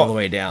people, all the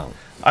way down.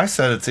 I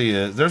said it to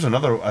you. There's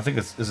another, I think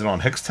is it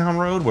on Hickstown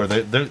Road, where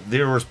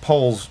there was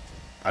poles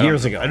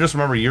years ago. I just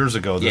remember years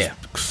ago,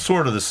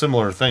 sort of the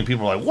similar thing.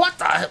 People were like, what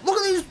the heck? Look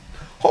at these.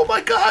 Oh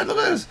my God, look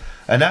at this.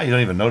 And now you don't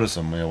even notice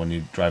them, when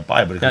you drive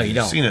by, but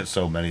you've seen it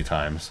so many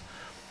times.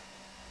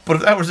 But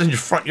if that was in your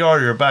front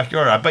yard or your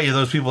backyard, I bet you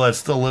those people that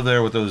still live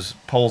there with those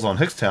poles on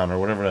Hickstown or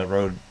whatever that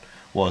road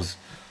was,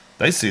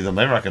 they see them,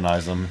 they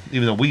recognize them,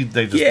 even though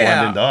they just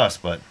blend into us.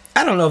 But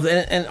I don't know,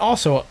 and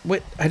also,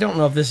 I don't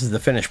know if this is the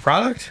finished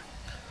product.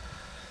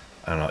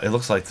 I don't know. It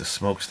looks like the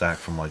smokestack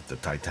from like the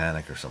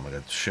Titanic or something,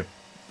 like a ship.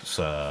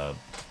 You know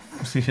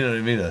what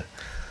I mean?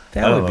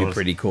 That would be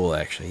pretty cool,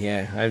 actually.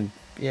 Yeah, I don't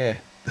know.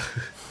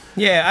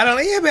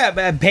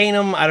 Yeah, paint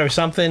them out or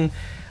something.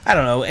 I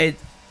don't know.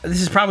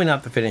 This is probably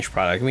not the finished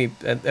product. I mean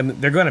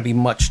they're going to be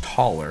much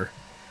taller.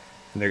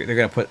 They're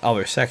going to put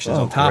other sections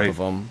on top of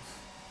them.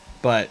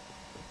 But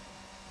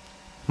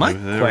my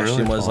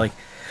question was like,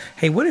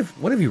 hey, what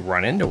if you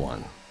run into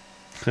one?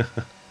 I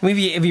mean,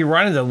 if you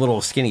run into a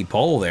little skinny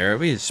pole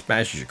there, it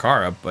smashes your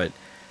car up, but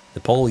the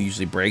pole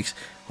usually breaks.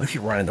 What if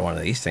you run into one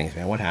of these things,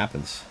 man? What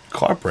happens?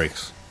 Car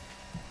breaks.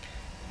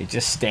 It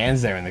just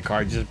stands there and the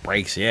car just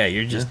breaks. Yeah,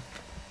 you're just... Yeah.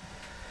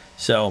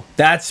 So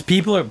that's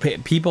people are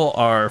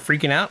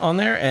freaking out on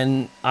there,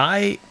 and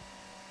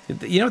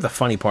you know what the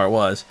funny part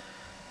was?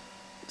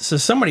 So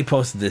somebody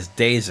posted this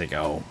days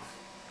ago,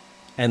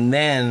 and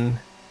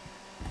then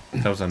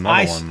that was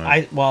another one.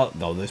 Right? Well,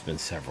 no, there's been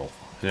several.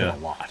 There's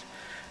been a lot.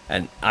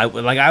 And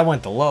I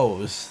went to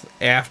Lowe's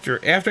after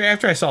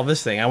I saw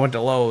this thing. I went to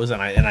Lowe's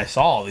and I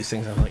saw all these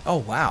things. I was like, oh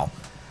wow,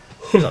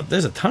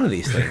 there's a ton of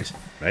these things.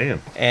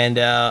 Man. And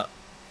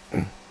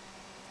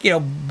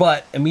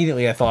but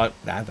immediately I thought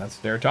that's what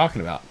they're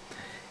talking about.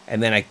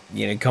 And then I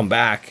come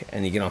back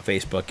and you get on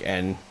Facebook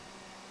and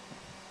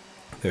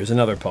there's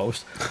another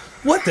post.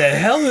 What the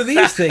hell are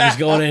these things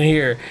going in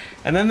here?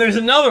 And then there's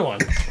another one.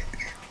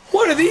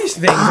 What are these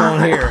things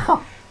on here?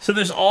 So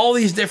there's all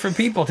these different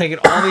people taking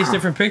all these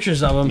different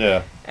pictures of them.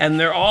 Yeah. And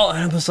they're all,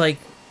 and I was like,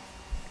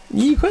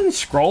 you couldn't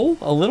scroll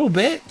a little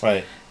bit?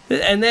 Right.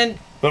 And then...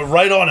 But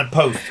right on and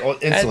post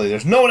instantly.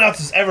 There's no one else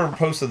has ever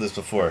posted this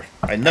before.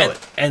 I know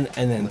it. And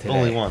then today.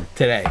 Only one.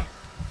 Today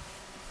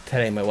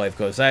my wife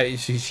goes,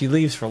 she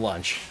leaves for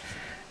lunch.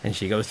 And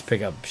she goes to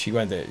pick up, she's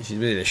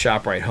really the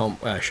shop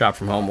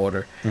from home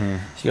order.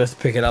 She goes to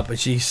pick it up and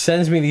she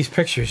sends me these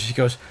pictures. She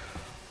goes,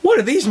 what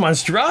are these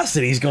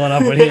monstrosities going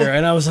up in here?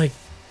 And I was like,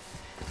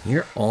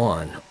 you're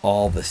on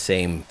all the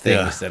same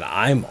things that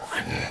I'm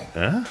on.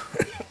 Yeah?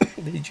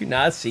 Did you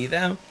not see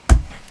them?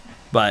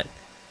 But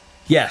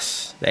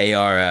yes, they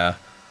are.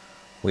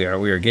 We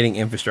are getting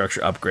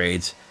infrastructure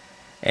upgrades,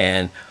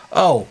 and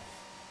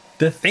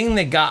the thing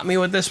that got me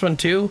with this one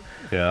too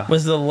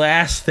was the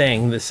last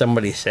thing that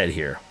somebody said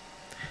here.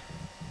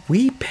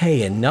 We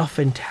pay enough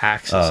in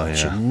taxes and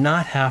should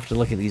not have to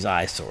look at these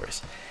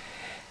eyesores.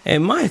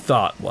 And my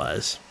thought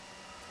was,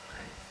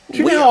 do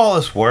you know how all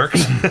this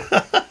works?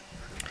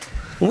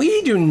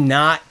 We do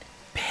not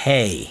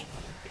pay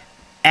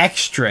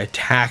extra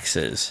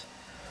taxes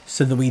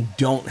so that we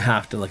don't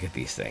have to look at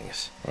these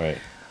things. Right.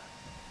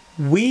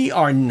 We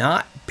are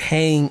not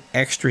paying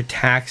extra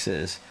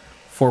taxes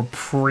for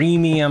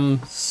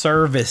premium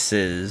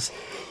services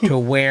to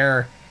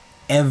where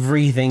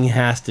everything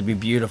has to be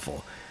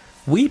beautiful.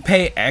 We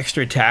pay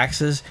extra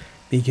taxes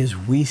because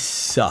we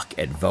suck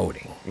at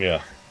voting.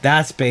 Yeah.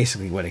 That's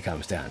basically what it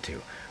comes down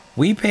to.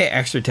 We pay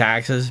extra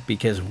taxes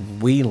because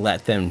we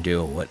let them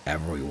do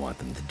whatever we want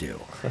them to do.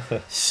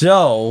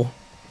 So,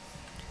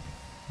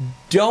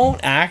 don't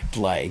act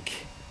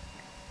like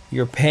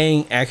you're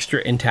paying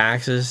extra in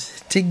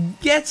taxes to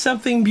get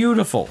something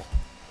beautiful.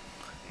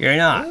 You're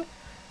not.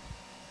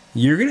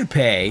 You're going to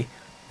pay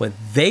what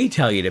they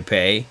tell you to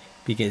pay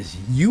because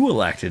you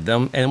elected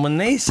them. And when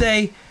they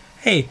say,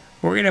 hey,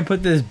 we're going to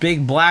put this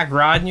big black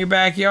rod in your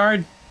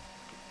backyard,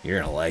 you're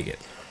going to like it.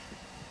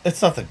 It's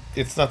not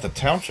the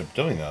township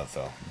doing that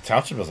though. The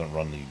township doesn't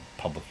run the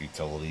public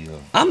utility.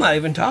 I'm not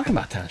even talking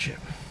about township.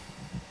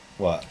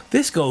 What?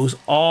 This goes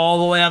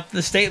all the way up to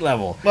the state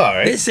level. All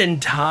right. This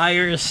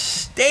entire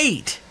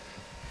state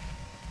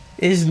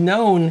is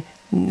known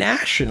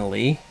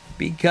nationally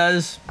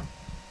because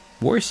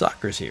we're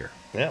suckers here.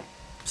 Yeah.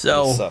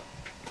 So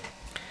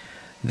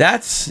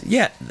that's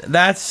the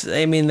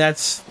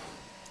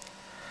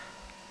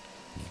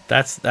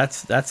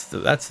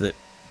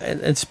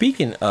and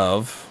speaking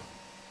of.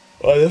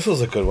 Oh, this was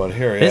a good one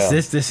here. Yeah.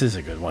 This is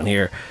a good one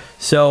here.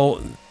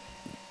 So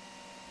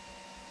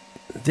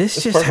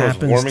this just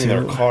happens was warming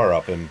their car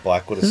up in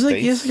Blackwood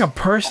Estates. It's like a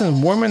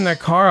person warming their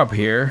car up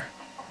here,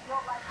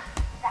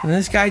 and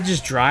this guy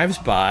just drives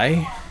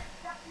by,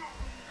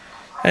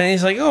 and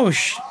he's like, "Oh,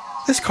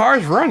 this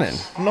car's running.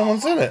 No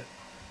one's in it.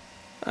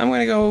 I'm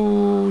gonna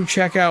go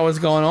check out what's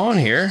going on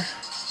here."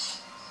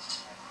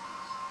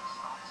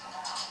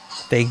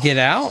 They get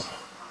out,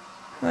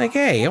 like,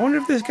 "Hey, I wonder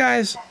if this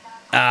guy's."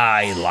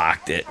 He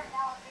locked it.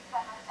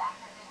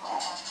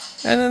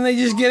 And then they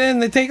just get in,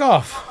 they take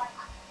off.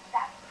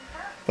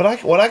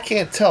 But what I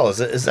can't tell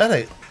is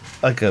that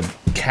a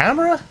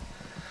camera,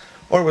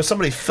 or was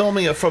somebody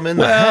filming it from in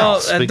the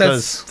house?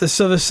 Because there's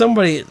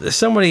somebody.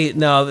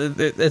 No,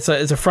 it's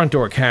a front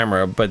door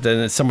camera, but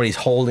then somebody's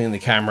holding the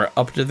camera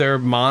up to their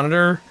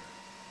monitor.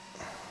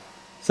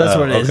 So that's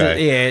what it is.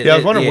 Okay. Yeah, I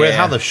was wondering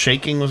how the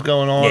shaking was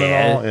going on and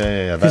all.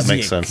 Yeah, that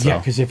makes sense. Yeah,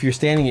 because if you're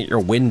standing at your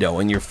window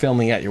and you're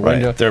filming at your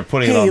window, they're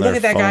putting it on look their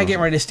at that guy phone.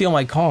 getting ready to steal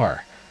my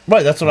car.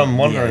 Right, that's what I'm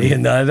wondering. Yeah,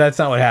 no, that's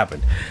not what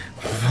happened.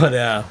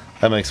 But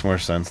that makes more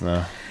sense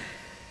now.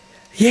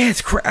 Yeah,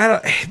 it's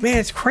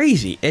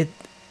crazy. What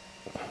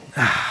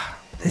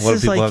do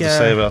people have to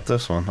say about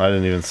this one? I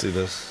didn't even see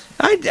this.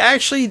 I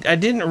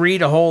didn't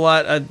read a whole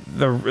lot of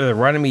the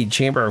Runnymede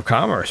Chamber of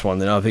Commerce one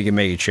to know if he can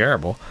make it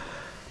shareable.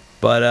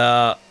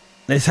 But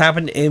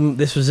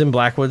this was in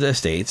Blackwood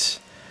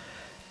Estates.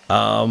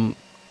 But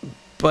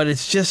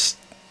it's just,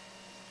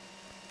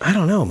 I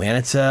don't know, man.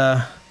 It's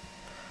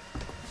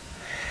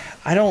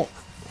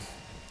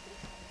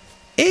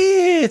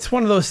it's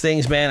one of those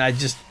things, man.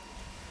 It's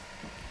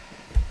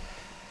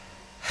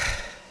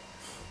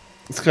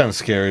kind of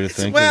scary to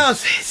think. Well,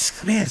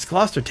 it's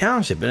Gloucester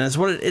Township, and it's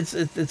what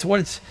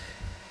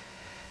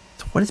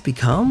it's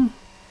become.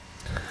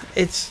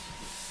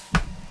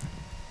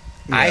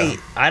 I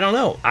don't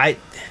know. I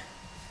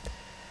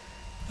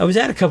was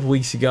out a couple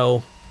weeks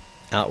ago,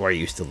 out where I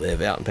used to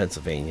live, out in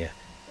Pennsylvania,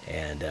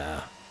 and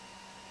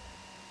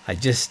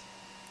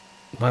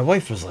my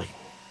wife was like,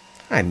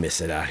 I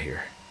miss it out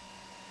here.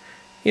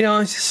 You know,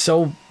 it's just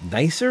so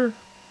nicer,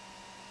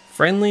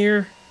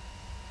 friendlier.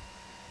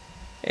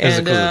 Is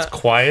it because it's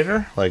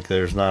quieter? Like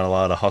there's not a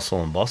lot of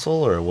hustle and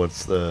bustle, or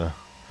what's the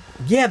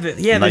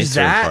there's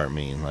that part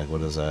mean? Like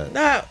what is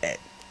that?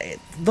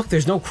 Look,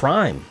 there's no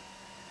crime.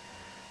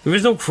 There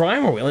was no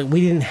crime, or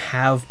we didn't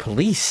have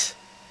police.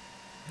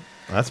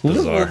 That's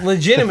bizarre.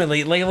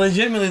 Legitimately,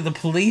 the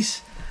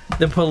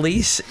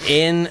police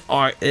in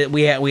our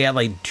we had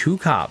like 2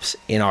 cops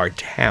in our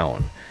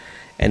town,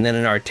 and then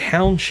in our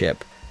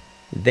township,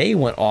 they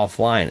went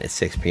offline at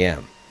 6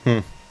 p.m.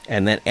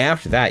 And then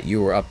after that,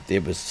 you were up.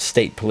 It was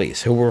state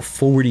police who were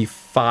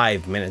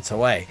 45 minutes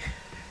away,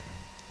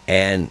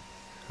 and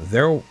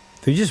there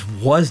just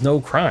was no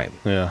crime.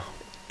 Yeah.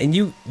 And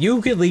you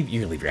could leave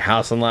your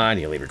house unlocked,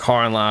 you could leave your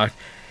car unlocked.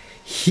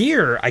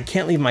 Here, I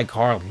can't leave my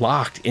car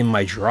locked in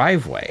my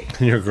driveway.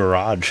 In your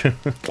garage.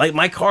 Like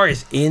my car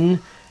is in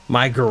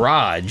my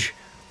garage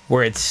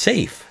where it's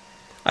safe.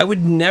 I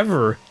would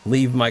never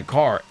leave my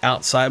car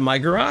outside my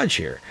garage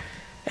here.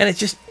 And it's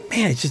just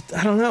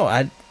I don't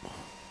know.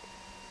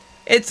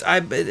 It's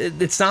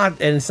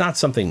not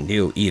something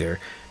new either,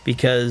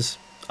 because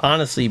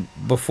honestly,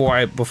 before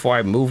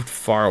I moved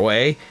far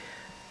away,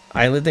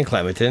 I lived in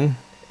Clementon.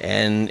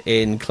 And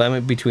in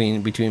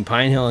between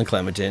Pine Hill and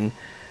Clementon,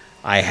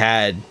 I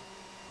had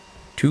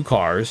 2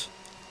 cars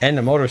and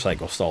a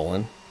motorcycle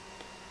stolen.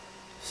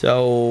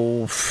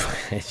 So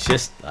it's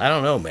just, I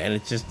don't know, man.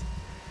 It's just,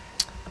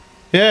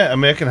 yeah. I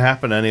mean, it can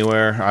happen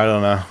anywhere. I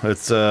don't know.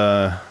 It's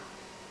a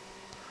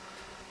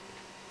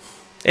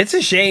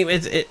shame.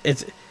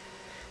 It's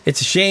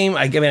a shame.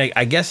 I mean,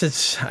 I guess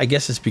it's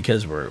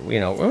because we're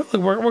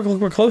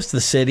close to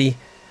the city,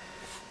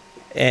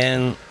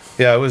 and.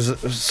 Yeah, it was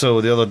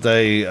so the other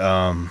day.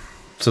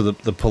 So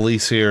the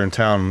police here in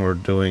town were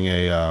doing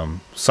a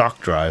sock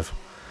drive,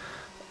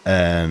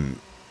 and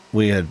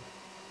we had,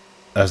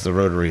 as the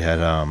Rotary had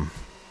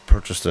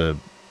purchased a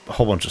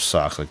whole bunch of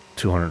socks, like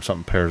 200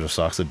 something pairs of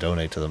socks to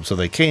donate to them. So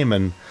they came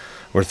and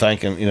were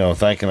thanking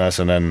us,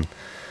 and then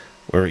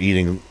we were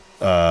eating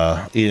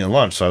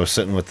lunch. So I was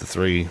sitting with the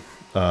 3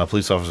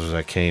 police officers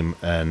that came,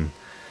 and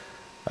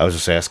I was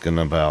just asking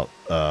about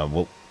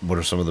what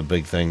are some of the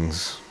big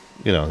things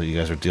that you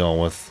guys are dealing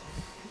with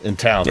in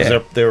town,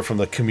 because they were from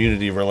the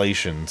community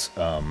relations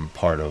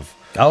part of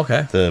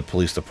the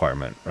police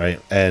department,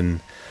 right? And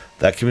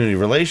that community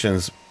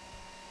relations,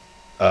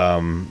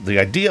 the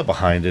idea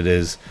behind it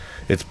is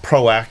it's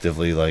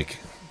proactively like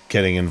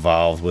getting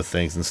involved with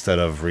things instead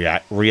of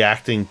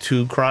reacting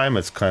to crime.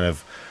 It's kind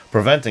of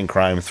preventing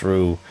crime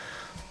through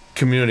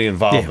community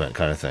involvement,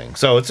 kind of thing.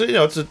 So it's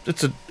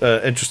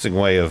a interesting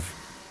way of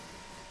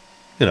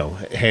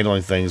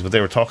handling things. But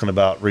they were talking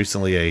about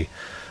recently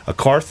a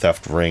car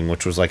theft ring,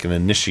 which was like an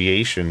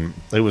initiation.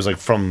 It was like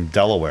from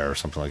Delaware or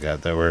something like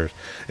that.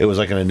 It was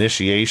like an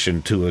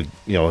initiation to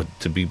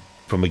to be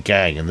from a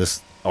gang,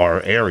 and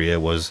our area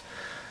was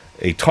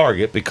a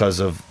target because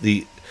of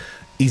the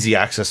easy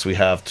access we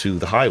have to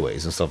the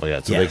highways and stuff like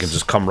that. So they can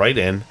just come right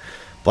in.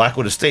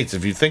 Blackwood Estates.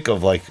 If you think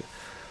of I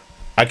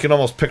can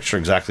almost picture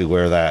exactly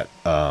where that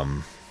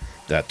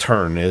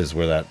turn is,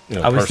 where that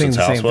I was thinking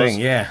the same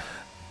thing. Yeah.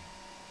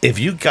 If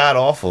you got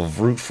off of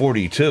Route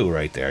 42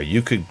 right there,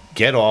 you could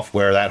get off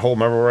where that whole.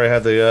 Remember where I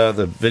had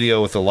the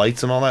video with the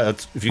lights and all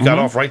that? If you got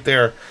off right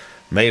there,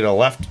 made a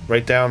left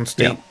right down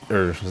State,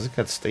 or was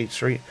it State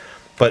Street?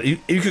 But you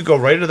could go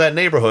right into that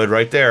neighborhood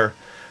right there,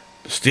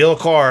 steal a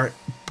car,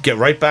 get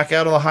right back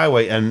out on the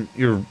highway, and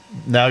you're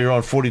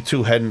on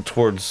 42 heading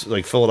towards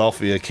like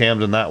Philadelphia,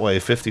 Camden that way,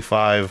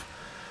 55.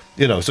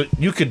 So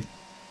you could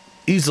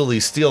easily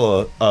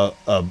steal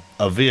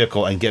a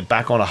vehicle and get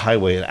back on a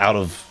highway and out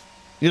of.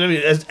 What I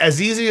mean?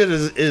 As easy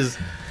as it is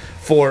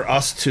for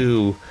us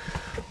to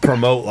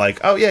promote,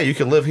 you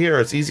can live here.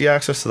 It's easy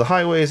access to the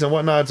highways and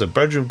whatnot. It's a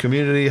bedroom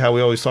community. How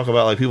we always talk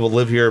about people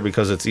live here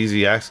because it's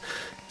easy access.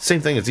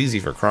 Same thing. It's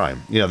easy for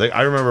crime.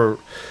 I remember.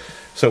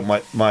 So my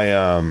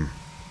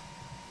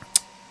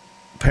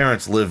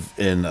parents live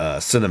in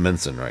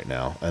Cinnaminson right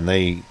now, and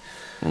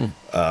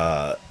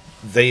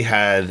they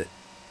had.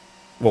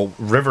 Well,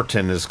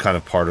 Riverton is kind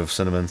of part of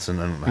Cinnaminson.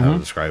 I don't know how to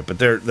describe it, but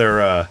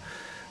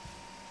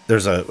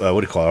there's a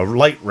a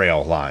light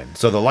rail line.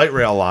 So the light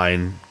rail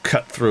line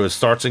cut through. It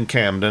starts in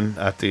Camden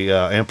at the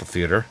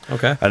amphitheater,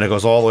 and it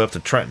goes all the way up to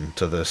Trenton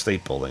to the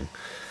State Building.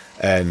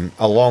 And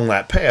along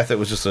that path, it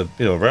was just a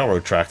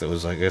railroad track that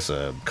was, I guess,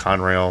 a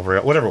Conrail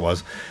rail, whatever it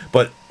was.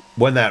 But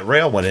when that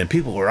rail went in,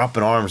 people were up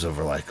in arms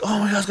over oh my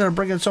God, it's going to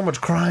bring in so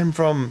much crime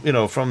from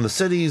the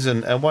cities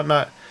and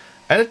whatnot.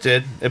 And it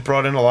did. It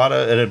brought in a lot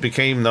of, and it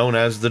became known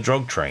as the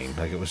drug train.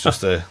 Like it was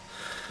just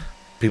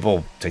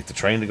people take the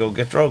train to go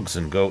get drugs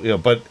and go,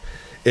 but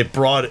it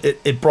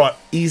brought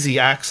easy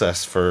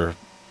access for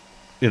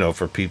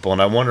people.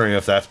 And I'm wondering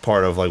if that's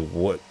part of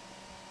what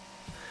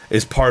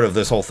is part of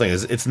this whole thing.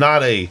 It's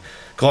not a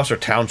Gloucester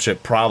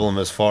Township problem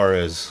as far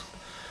as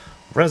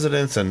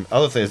residents and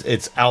other things.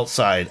 It's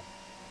outside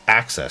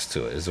access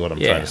to it is what I'm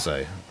trying to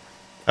say.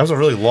 That was a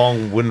really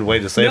long-winded way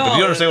to say it, but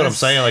you understand what I'm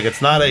saying?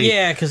 It's not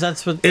a because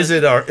that's what it's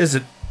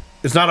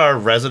not our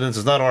residents,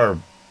 it's not our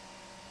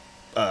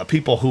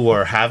people who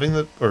are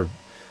having or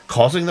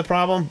causing the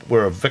problem.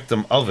 We're a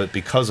victim of it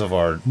because of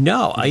our I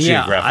don't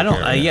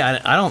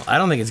area. I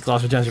don't think it's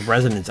Gloucester Township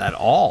residents at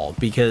all,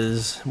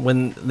 because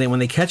when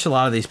they catch a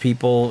lot of these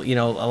people, a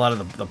lot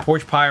of the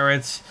porch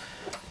pirates,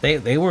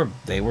 they were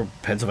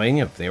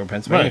Pennsylvania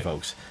Right.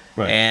 folks.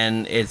 Right.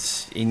 And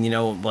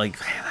like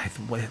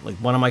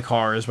one of my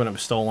cars, when it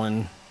was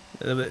stolen,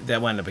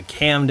 that wound up in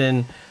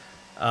Camden.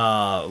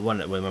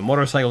 When my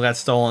motorcycle got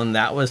stolen,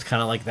 that was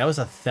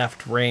a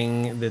theft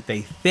ring that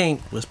they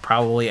think was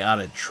probably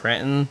out of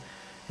Trenton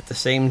at the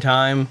same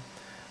time.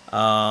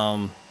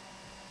 Luckily,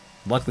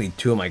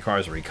 2 of my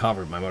cars were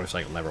recovered. My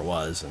motorcycle never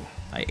was, and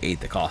I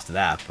ate the cost of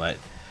that. But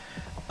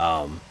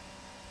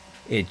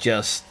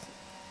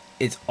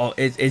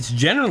it's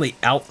generally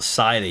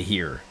outside of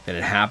here that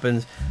it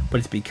happens, but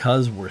it's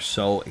because we're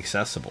so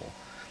accessible.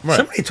 Right.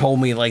 Somebody told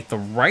me like the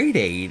Rite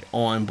Aid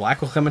on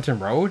Blackwell Clementon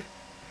Road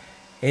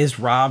is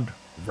robbed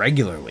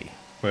regularly.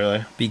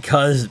 Really?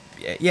 Because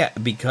they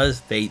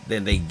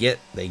get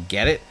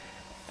it,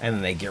 and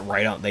then they get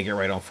right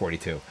on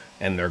 42,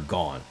 and they're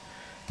gone.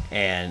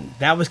 And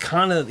that was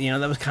kind of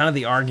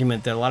the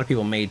argument that a lot of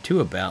people made too,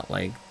 about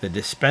like the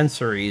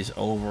dispensaries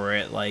over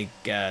at like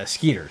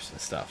Skeeters and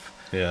stuff.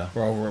 Yeah.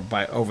 Or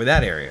over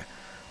that area.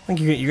 I think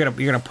you're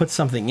gonna put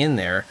something in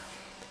there.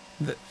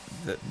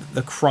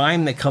 The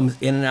crime that comes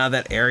in and out of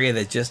that area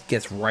that just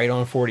gets right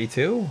on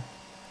 42.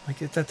 Like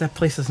that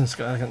place it's not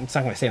going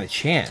to stand a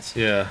chance.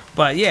 Yeah.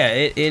 But yeah,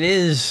 it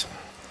is.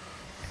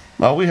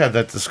 Well, we had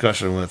that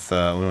discussion with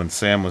when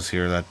Sam was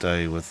here that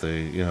day with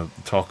the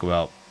talk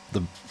about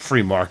the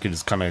free market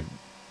is kind of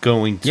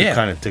going to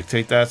kind of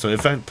dictate that. So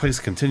if that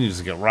place continues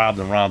to get robbed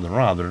and robbed and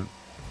robbed, they're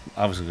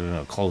obviously going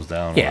to close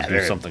down or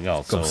do something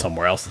else. Go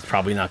somewhere else that's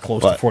probably not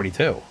close to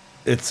 42.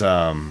 It's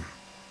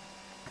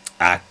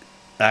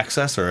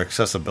access or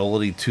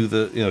accessibility to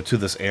the to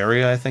this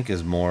area, I think,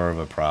 is more of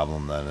a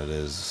problem than it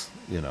is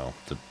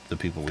the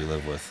people we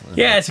live with.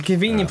 Yeah, it's a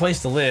convenient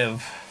place to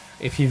live.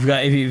 If you've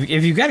got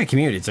a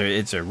commute,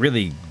 it's a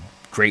really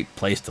great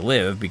place to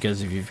live,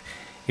 because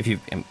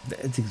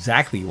it's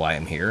exactly why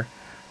I'm here.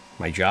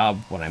 My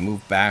job when I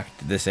moved back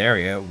to this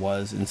area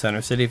was in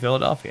Center City,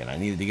 Philadelphia, and I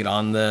needed to get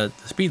on the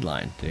speed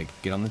line to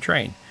get on the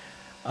train.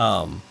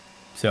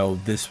 So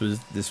this was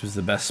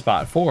the best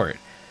spot for it.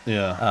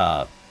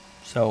 Yeah.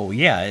 So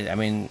yeah, I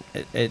mean,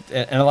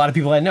 and a lot of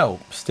people I know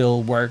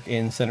still work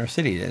in Center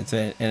City. It's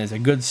a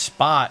good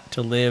spot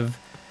to live,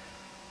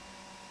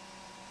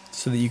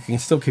 so that you can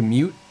still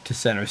commute to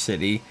Center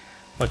City,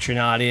 but you're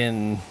not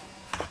in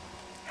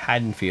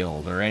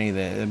Haddonfield or any of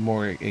the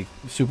more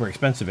super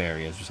expensive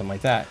areas or something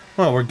like that.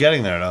 Well, we're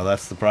getting there now.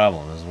 That's the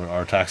problem. Is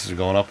our taxes are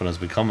going up and it's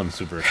becoming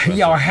super expensive.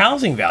 Yeah, our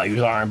housing values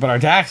aren't, but our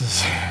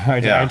taxes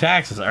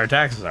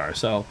are.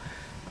 So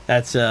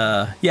that's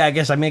I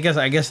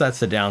guess that's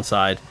the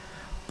downside.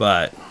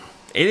 But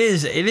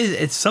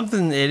it's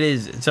something.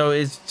 So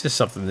it's just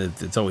something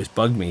that's always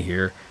bugged me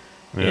here.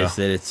 Yeah. Is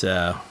that it's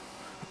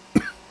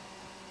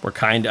we're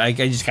I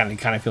just kind of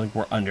feel like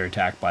we're under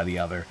attack by the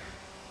other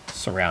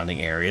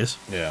surrounding areas.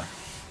 Yeah.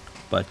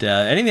 But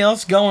anything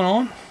else going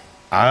on?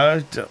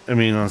 I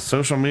mean, on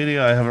social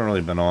media, I haven't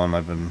really been on.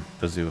 I've been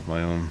busy with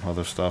my own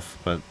other stuff.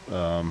 But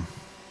no,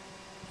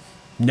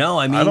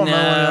 I mean, I don't know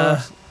what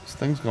else. There's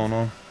things going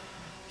on.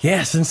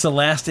 Yeah, since the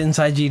last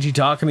Inside GG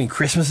talk, I mean,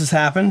 Christmas has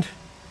happened.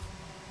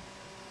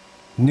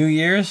 New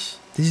Year's.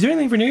 Did you do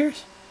anything for New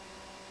Year's?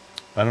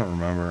 I don't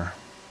remember.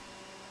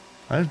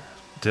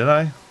 Did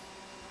I?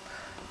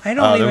 I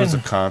don't even. There was a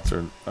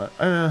concert.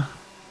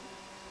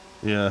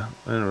 Yeah,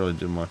 I didn't really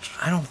do much.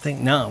 I don't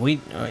think. No, we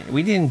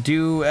didn't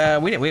do.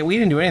 We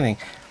didn't do anything.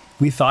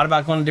 We thought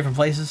about going to different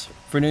places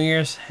for New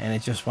Year's, and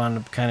it just wound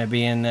up kind of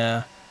being.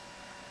 I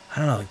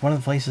don't know, like one of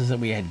the places that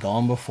we had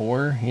gone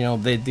before.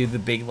 They do the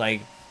big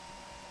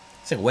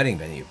it's like a wedding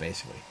venue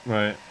basically.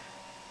 Right.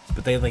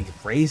 But they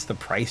raised the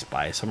price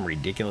by some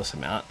ridiculous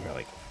amount. And we're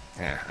like,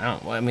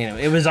 I mean,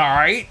 it was all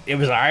right. It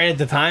was all right at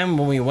the time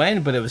when we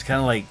went, but it was kind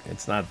of like,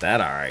 it's not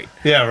that all right.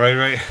 Yeah,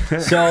 right.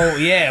 So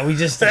yeah, we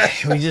just I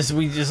don't like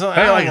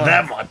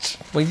that much.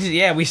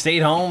 We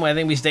stayed home. I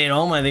think we stayed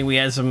home. I think we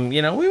had some, we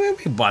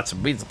bought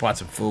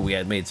some food.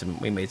 We made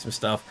some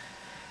stuff,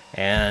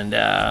 and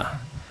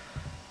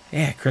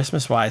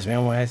Christmas wise,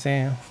 man, what I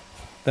say,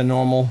 the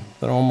normal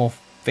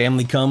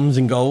family comes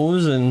and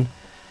goes, and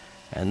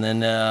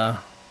then that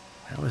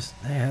was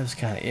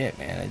kind of it,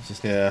 man. It's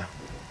just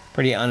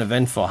pretty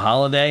uneventful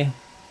holiday.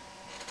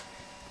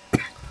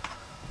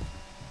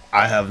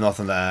 I have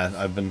nothing to add.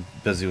 I've been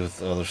busy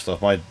with other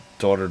stuff. My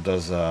daughter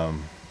does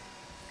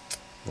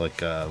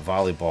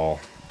volleyball,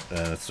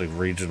 and it's like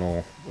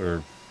regional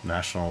or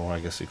national, I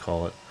guess you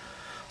call it.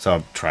 So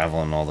I'm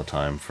traveling all the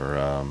time for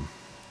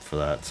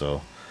that.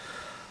 So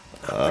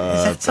is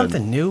that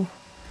something new?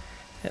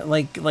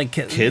 Like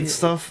kids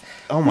stuff?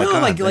 Oh my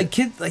god! Like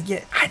kids.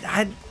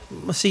 I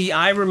see.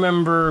 I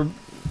remember,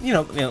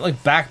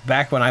 like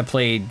back when I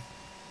played,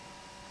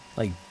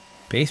 like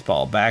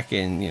baseball back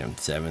in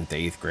 7th,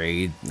 8th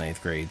grade,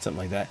 9th grade,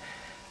 something like that.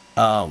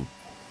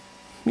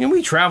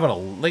 We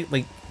traveled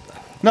like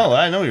No,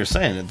 I know what you're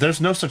saying. There's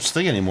no such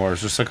thing anymore.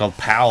 It's just like a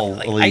PAL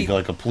league,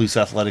 like a police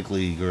athletic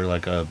league, or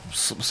like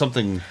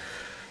something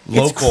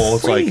local.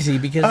 It's crazy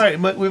because all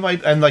right, we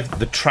might, and like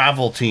the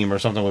travel team or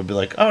something would be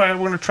like, all right,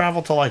 we're gonna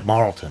travel to like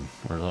Marlton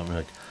or something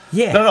like.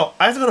 Yeah. No,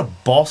 I have to go to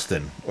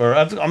Boston, or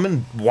I'm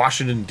in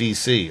Washington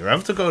D.C., or I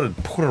have to go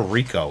to Puerto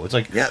Rico. It's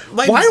like,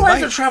 why do I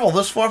have to travel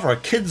this far for a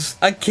kid's?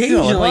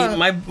 Occasionally,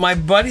 my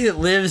buddy that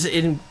lives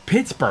in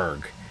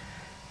Pittsburgh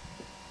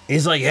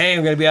is like, hey,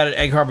 I'm going to be out at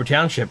Egg Harbor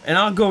Township, and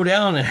I'll go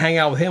down and hang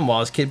out with him while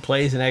his kid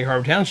plays in Egg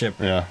Harbor Township.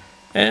 Yeah.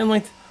 And I'm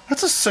like,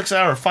 that's a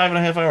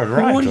 5.5 hour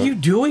drive. What are you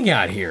doing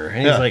out here?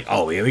 And he's like,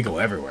 oh, yeah, we go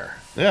everywhere.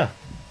 Yeah.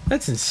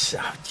 That's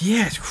insane.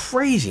 Yeah, it's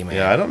crazy, man.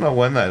 Yeah, I don't know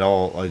when that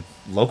all, like,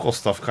 local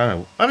stuff kind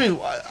of... I mean,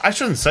 I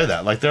shouldn't say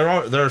that. Like, there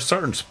are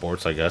certain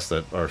sports, I guess,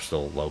 that are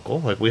still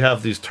local. Like, we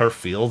have these turf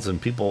fields, and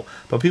people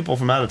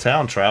from out of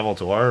town travel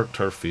to our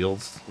turf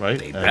fields, right?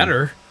 They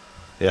better.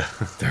 Yeah.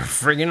 They're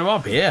frigging them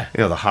up, yeah.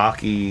 You know, the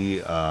hockey,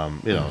 you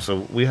know,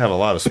 so we have a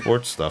lot of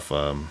sports stuff.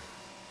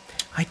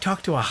 I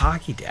talked to a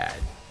hockey dad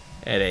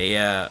at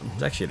it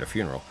was actually at a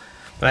funeral.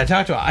 But I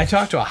talked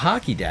to a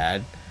hockey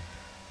dad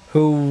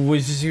who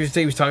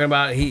he was talking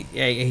about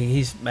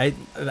he's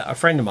a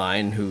friend of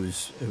mine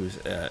who's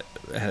had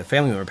a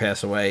family member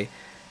pass away.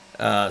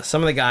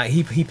 Some of the guys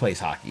he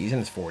plays hockey. He's in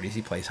his 40s.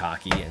 He plays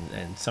hockey,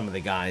 and some of the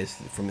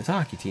guys from his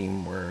hockey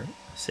team were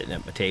sitting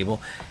at my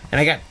table, and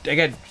I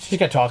just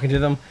got talking to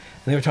them,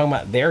 and they were talking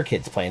about their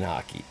kids playing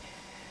hockey,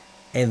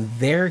 and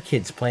they were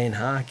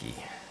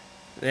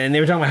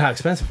talking about how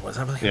expensive it was.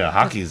 I'm like, yeah,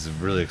 hockey is a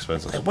really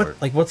expensive sport.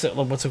 What's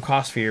it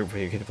cost for your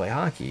kid to play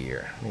hockey a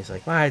year? And he's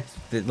like, well,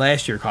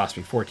 last year it cost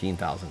me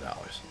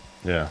 $14,000.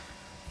 Yeah,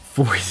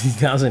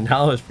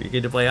 $14,000 for your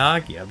kid to play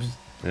hockey.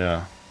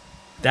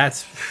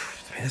 That's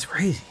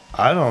crazy.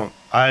 I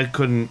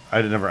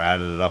never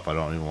added it up. I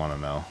don't even want to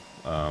know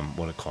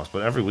what it costs.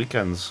 But every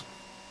weekend's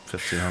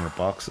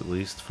 $1,500 at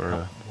least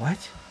for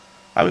what?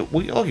 I mean,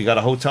 look, you got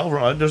a hotel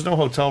room. There's no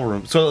hotel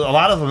room. So a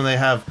lot of them, they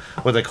have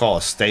what they call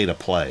a stay to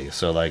play.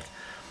 So like,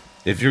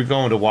 if you're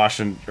going to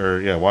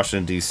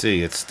Washington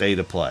D.C., it's stay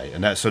to play,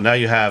 and so now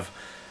you have,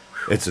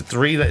 it's a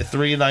three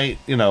night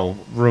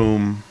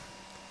room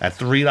at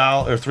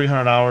 $300 or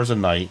 $300 a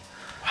night.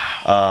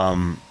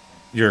 Wow.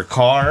 Your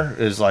car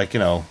is like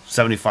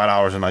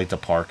 $75 a night to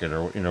park it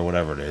or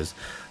whatever it is.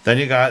 Then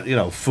you got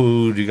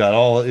food. You got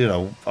all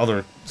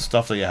other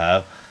stuff that you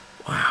have.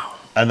 Wow.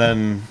 And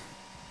then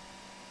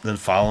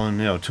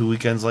following 2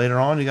 weekends later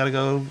on, you got to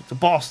go to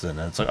Boston,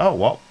 and it's like, oh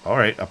well, all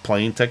right, a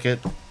plane ticket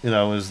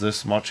is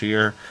this much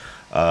here.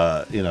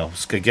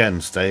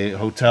 Again, stay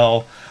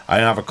hotel. I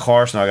don't have a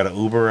car, so now I got to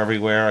Uber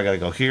everywhere. I got to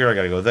go here. I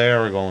got to go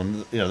there. We're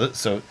going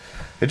so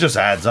it just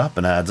adds up,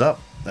 and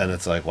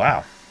it's like,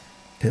 wow.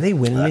 Do they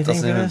win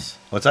anything for this?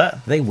 What's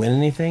that? Do they win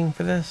anything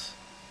for this?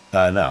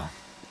 No.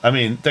 I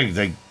mean,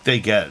 they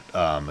get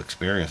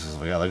experiences.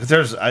 Like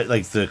there's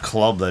like the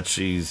club that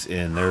she's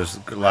in. There's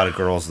a lot of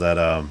girls that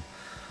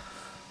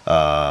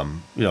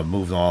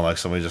moved on. Like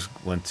somebody just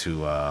went to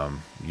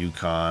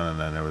UConn, and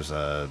then there was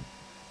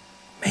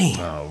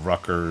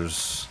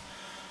Rutgers.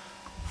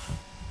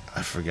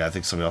 I forget. I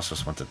think somebody else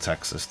just went to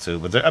Texas too.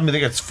 But they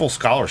get full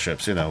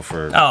scholarships,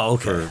 for all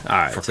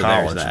right, for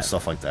college and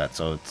stuff like that.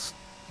 So it's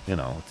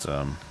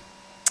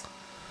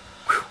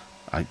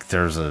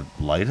there's a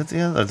light at the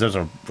end. There's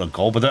a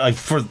goal, but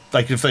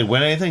if they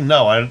win anything,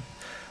 no, I've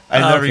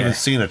never even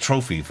seen a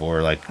trophy for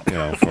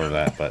for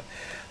that. But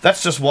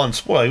that's just one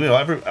sport.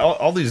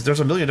 All these, there's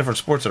a million different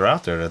sports that are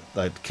out there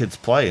that kids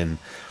play, and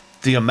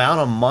the amount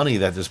of money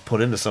that is put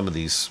into some of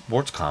these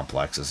sports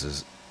complexes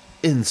is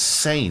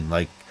insane.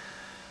 Like,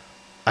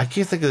 I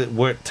can't think of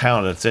what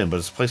town it's in, but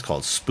it's a place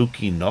called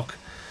Spooky Nook.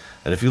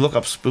 And if you look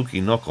up Spooky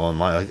Nook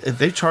online,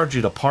 they charge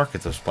you to park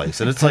at this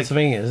place, and it's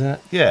Pennsylvania, isn't it?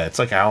 Yeah, it's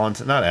like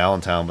Allentown, not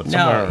Allentown, but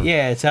somewhere. No,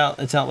 yeah, it's out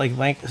like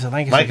Lancaster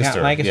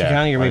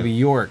County, or maybe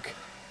York.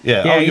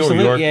 Yeah, York.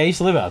 Yeah, I used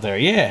to live out there.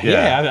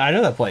 Yeah, I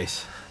know that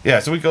place. Yeah,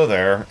 so we go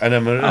there, and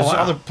then there's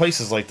other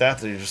places like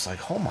that you're just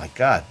like, oh my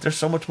god, there's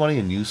so much money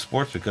in youth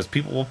sports because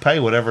people will pay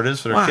whatever it is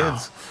for their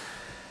kids.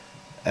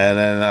 And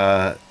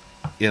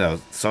then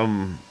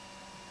some.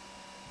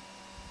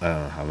 I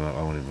don't know.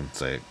 I won't even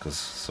say it because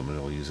somebody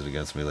will use it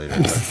against me later.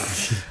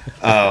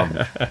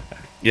 But,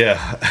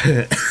 yeah,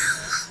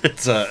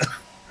 it's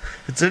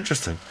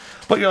interesting.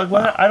 But you're like,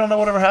 what? I don't know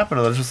whatever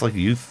happened. There's just like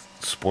youth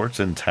sports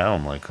in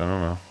town. Like, I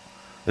don't know.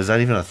 Is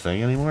that even a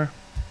thing anymore?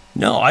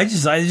 No, I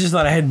just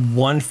thought I had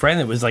one friend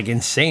that was like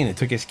insane. It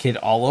took his kid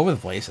all over the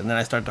place, and then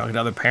I started talking to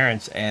other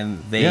parents,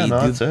 and they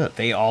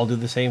all do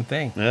the same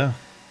thing. Yeah.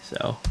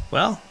 So,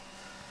 well,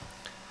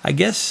 I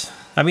guess.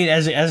 I mean,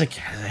 as a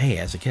kid,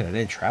 I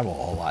didn't travel a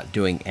whole lot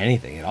doing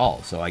anything at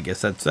all. So I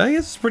guess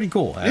it's pretty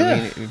cool.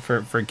 I mean,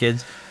 for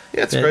kids,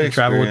 it's great to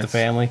travel with the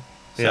family.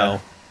 So,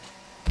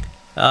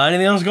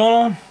 anything else going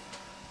on?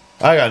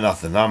 I got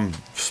nothing. I'm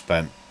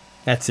spent.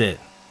 That's it.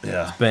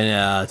 Yeah,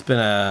 it's been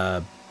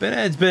a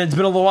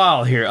little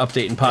while here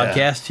updating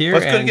podcast here.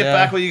 But it's good to get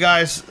back with you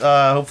guys.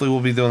 Hopefully,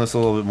 we'll be doing this a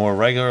little bit more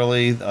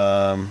regularly.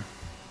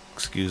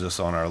 excuse us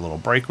on our little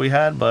break we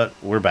had, but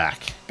we're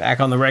back. Back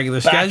on the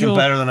regular Back schedule. and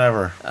better than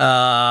ever.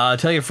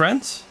 Tell your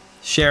friends,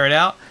 share it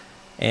out,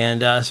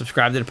 and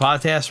subscribe to the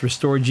podcast,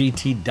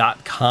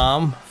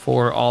 restoregt.com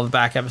for all the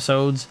back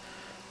episodes,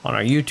 on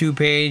our YouTube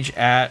page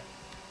at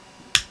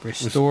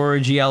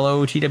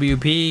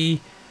RestoreGLOTWP,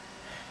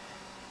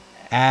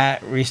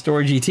 at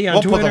RestoreGT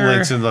on Twitter. We'll put the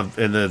links in the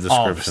description.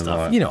 All the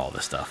stuff. You know all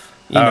the stuff.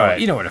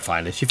 You know where to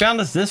find us. You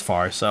found us this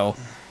far, so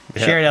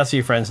share it out so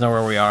your friends know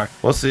where we are.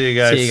 We'll see you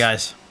guys. See you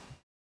guys.